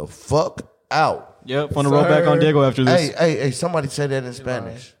rolling the fuck out. Yep, on the roll back on Diego after this. Hey, somebody say that in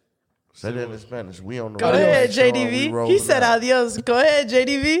Spanish. Say that in Spanish. We on the Go rollback ahead, show and we JDV. rolling He said out. adios. Go ahead,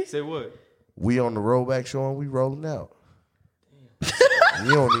 JDV. Say what? We on the rollback show and we rolling out.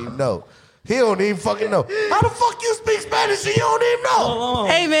 You don't even know. He don't even fucking know. How the fuck you speak Spanish and you don't even know?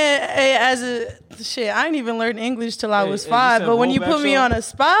 Hey man, hey, as a shit, I ain't even learned English till I was you 5. said But when you rollback put me show? on a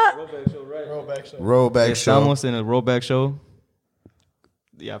spot, Rollback show. Rollback show. Estamos en el rollback show.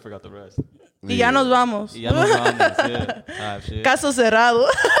 Yeah, I forgot the rest. y ya nos vamos. Ya nos vamos, yeah. Type shit. Caso cerrado.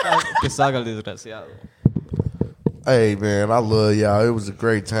 Que salga el desgraciado. Hey man, I love y'all. It was a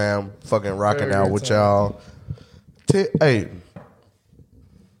great time fucking rocking Very out great with time. y'all. Hey.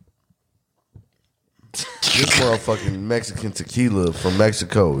 This motherfucking Mexican tequila from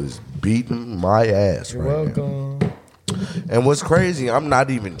Mexico is beating my ass You're right now. welcome. And what's crazy, I'm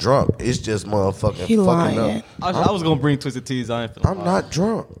not even drunk. It's just motherfucking He fucking lying. up. I was gonna bring Twisted Teas. I ain't I'm not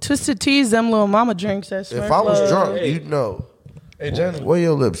drunk. Twisted Teas, them little mama drinks. That's If I was drunk, you'd know. Hey, Jenny. Where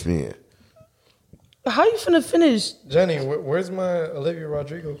your lips been? How you finna finish? Jenny, where's my Olivia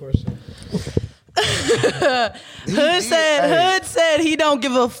Rodrigo question? Hood said he don't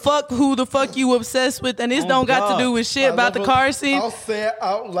give a fuck who the fuck you obsessed with, and this don't got to do with shit about the car scene. I'll say it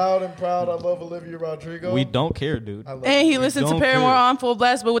out loud and proud. I love Olivia Rodrigo. We don't care, dude. I love And he her. listens to don't Paramore care. on full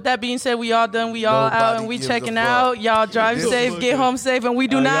blast. But with that being said, we all done. We all Nobody out, and we gives a checking fuck. out. Y'all drive This safe, get home safe, and we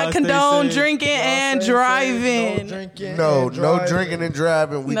do Y'all not stay condone safe. drinking and Y'all stay safe, driving. No drinking. No, and no driving. drinking and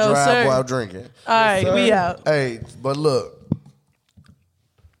driving. We No, drive sir. while drinking. All right, sir. we out. Hey, but look.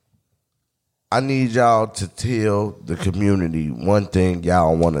 I need y'all to tell the community one thing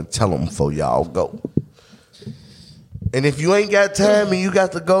y'all want to tell them before y'all go. And if you ain't got time and you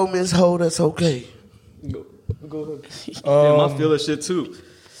got to go, Miss Ho, that's okay. Go ahead. Yeah, my feel of shit too.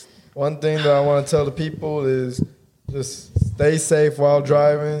 One thing that I want to tell the people is just stay safe while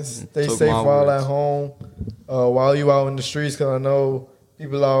driving. Stay Took safe my while words. at home. While you out in the streets, because I know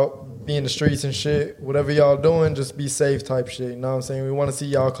people out be in the streets and shit. Whatever y'all doing, just be safe type shit. You know what I'm saying? We want to see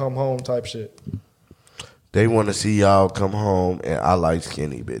y'all come home type shit. They want to see y'all come home, and I like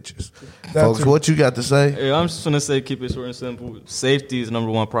skinny bitches. That Folks, too. what you got to say? Hey, I'm just gonna say, keep it short and simple. Safety is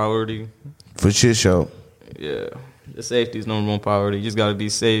number one priority. For shit show. Yeah, the safety is number one priority. You just gotta be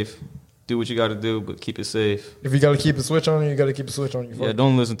safe. Do what you gotta do, but keep it safe. If you got to keep a switch on you, got to keep a switch on you. Yeah,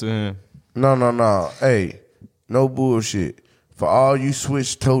 don't listen to him. No. Hey, no bullshit. For all you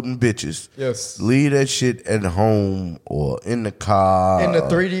switch toting bitches, Yes. leave that shit at home or in the car. In the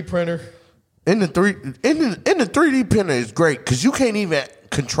 3D printer. In the 3D printer is great because you can't even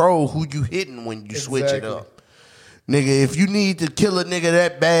control who you hitting when you switch it Exactly. up. Nigga, if you need to kill a nigga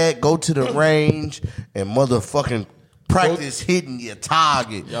that bad, go to the range and motherfucking practice hitting your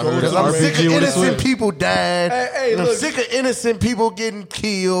target. Because I'm sick of innocent people dying. And I'm sick of innocent people getting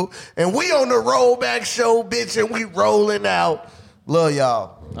killed. And we on the rollback show, bitch, and we rolling out. Love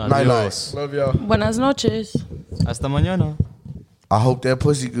y'all. Night. Love y'all. Buenas noches. Hasta mañana. I hope that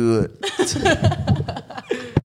pussy good.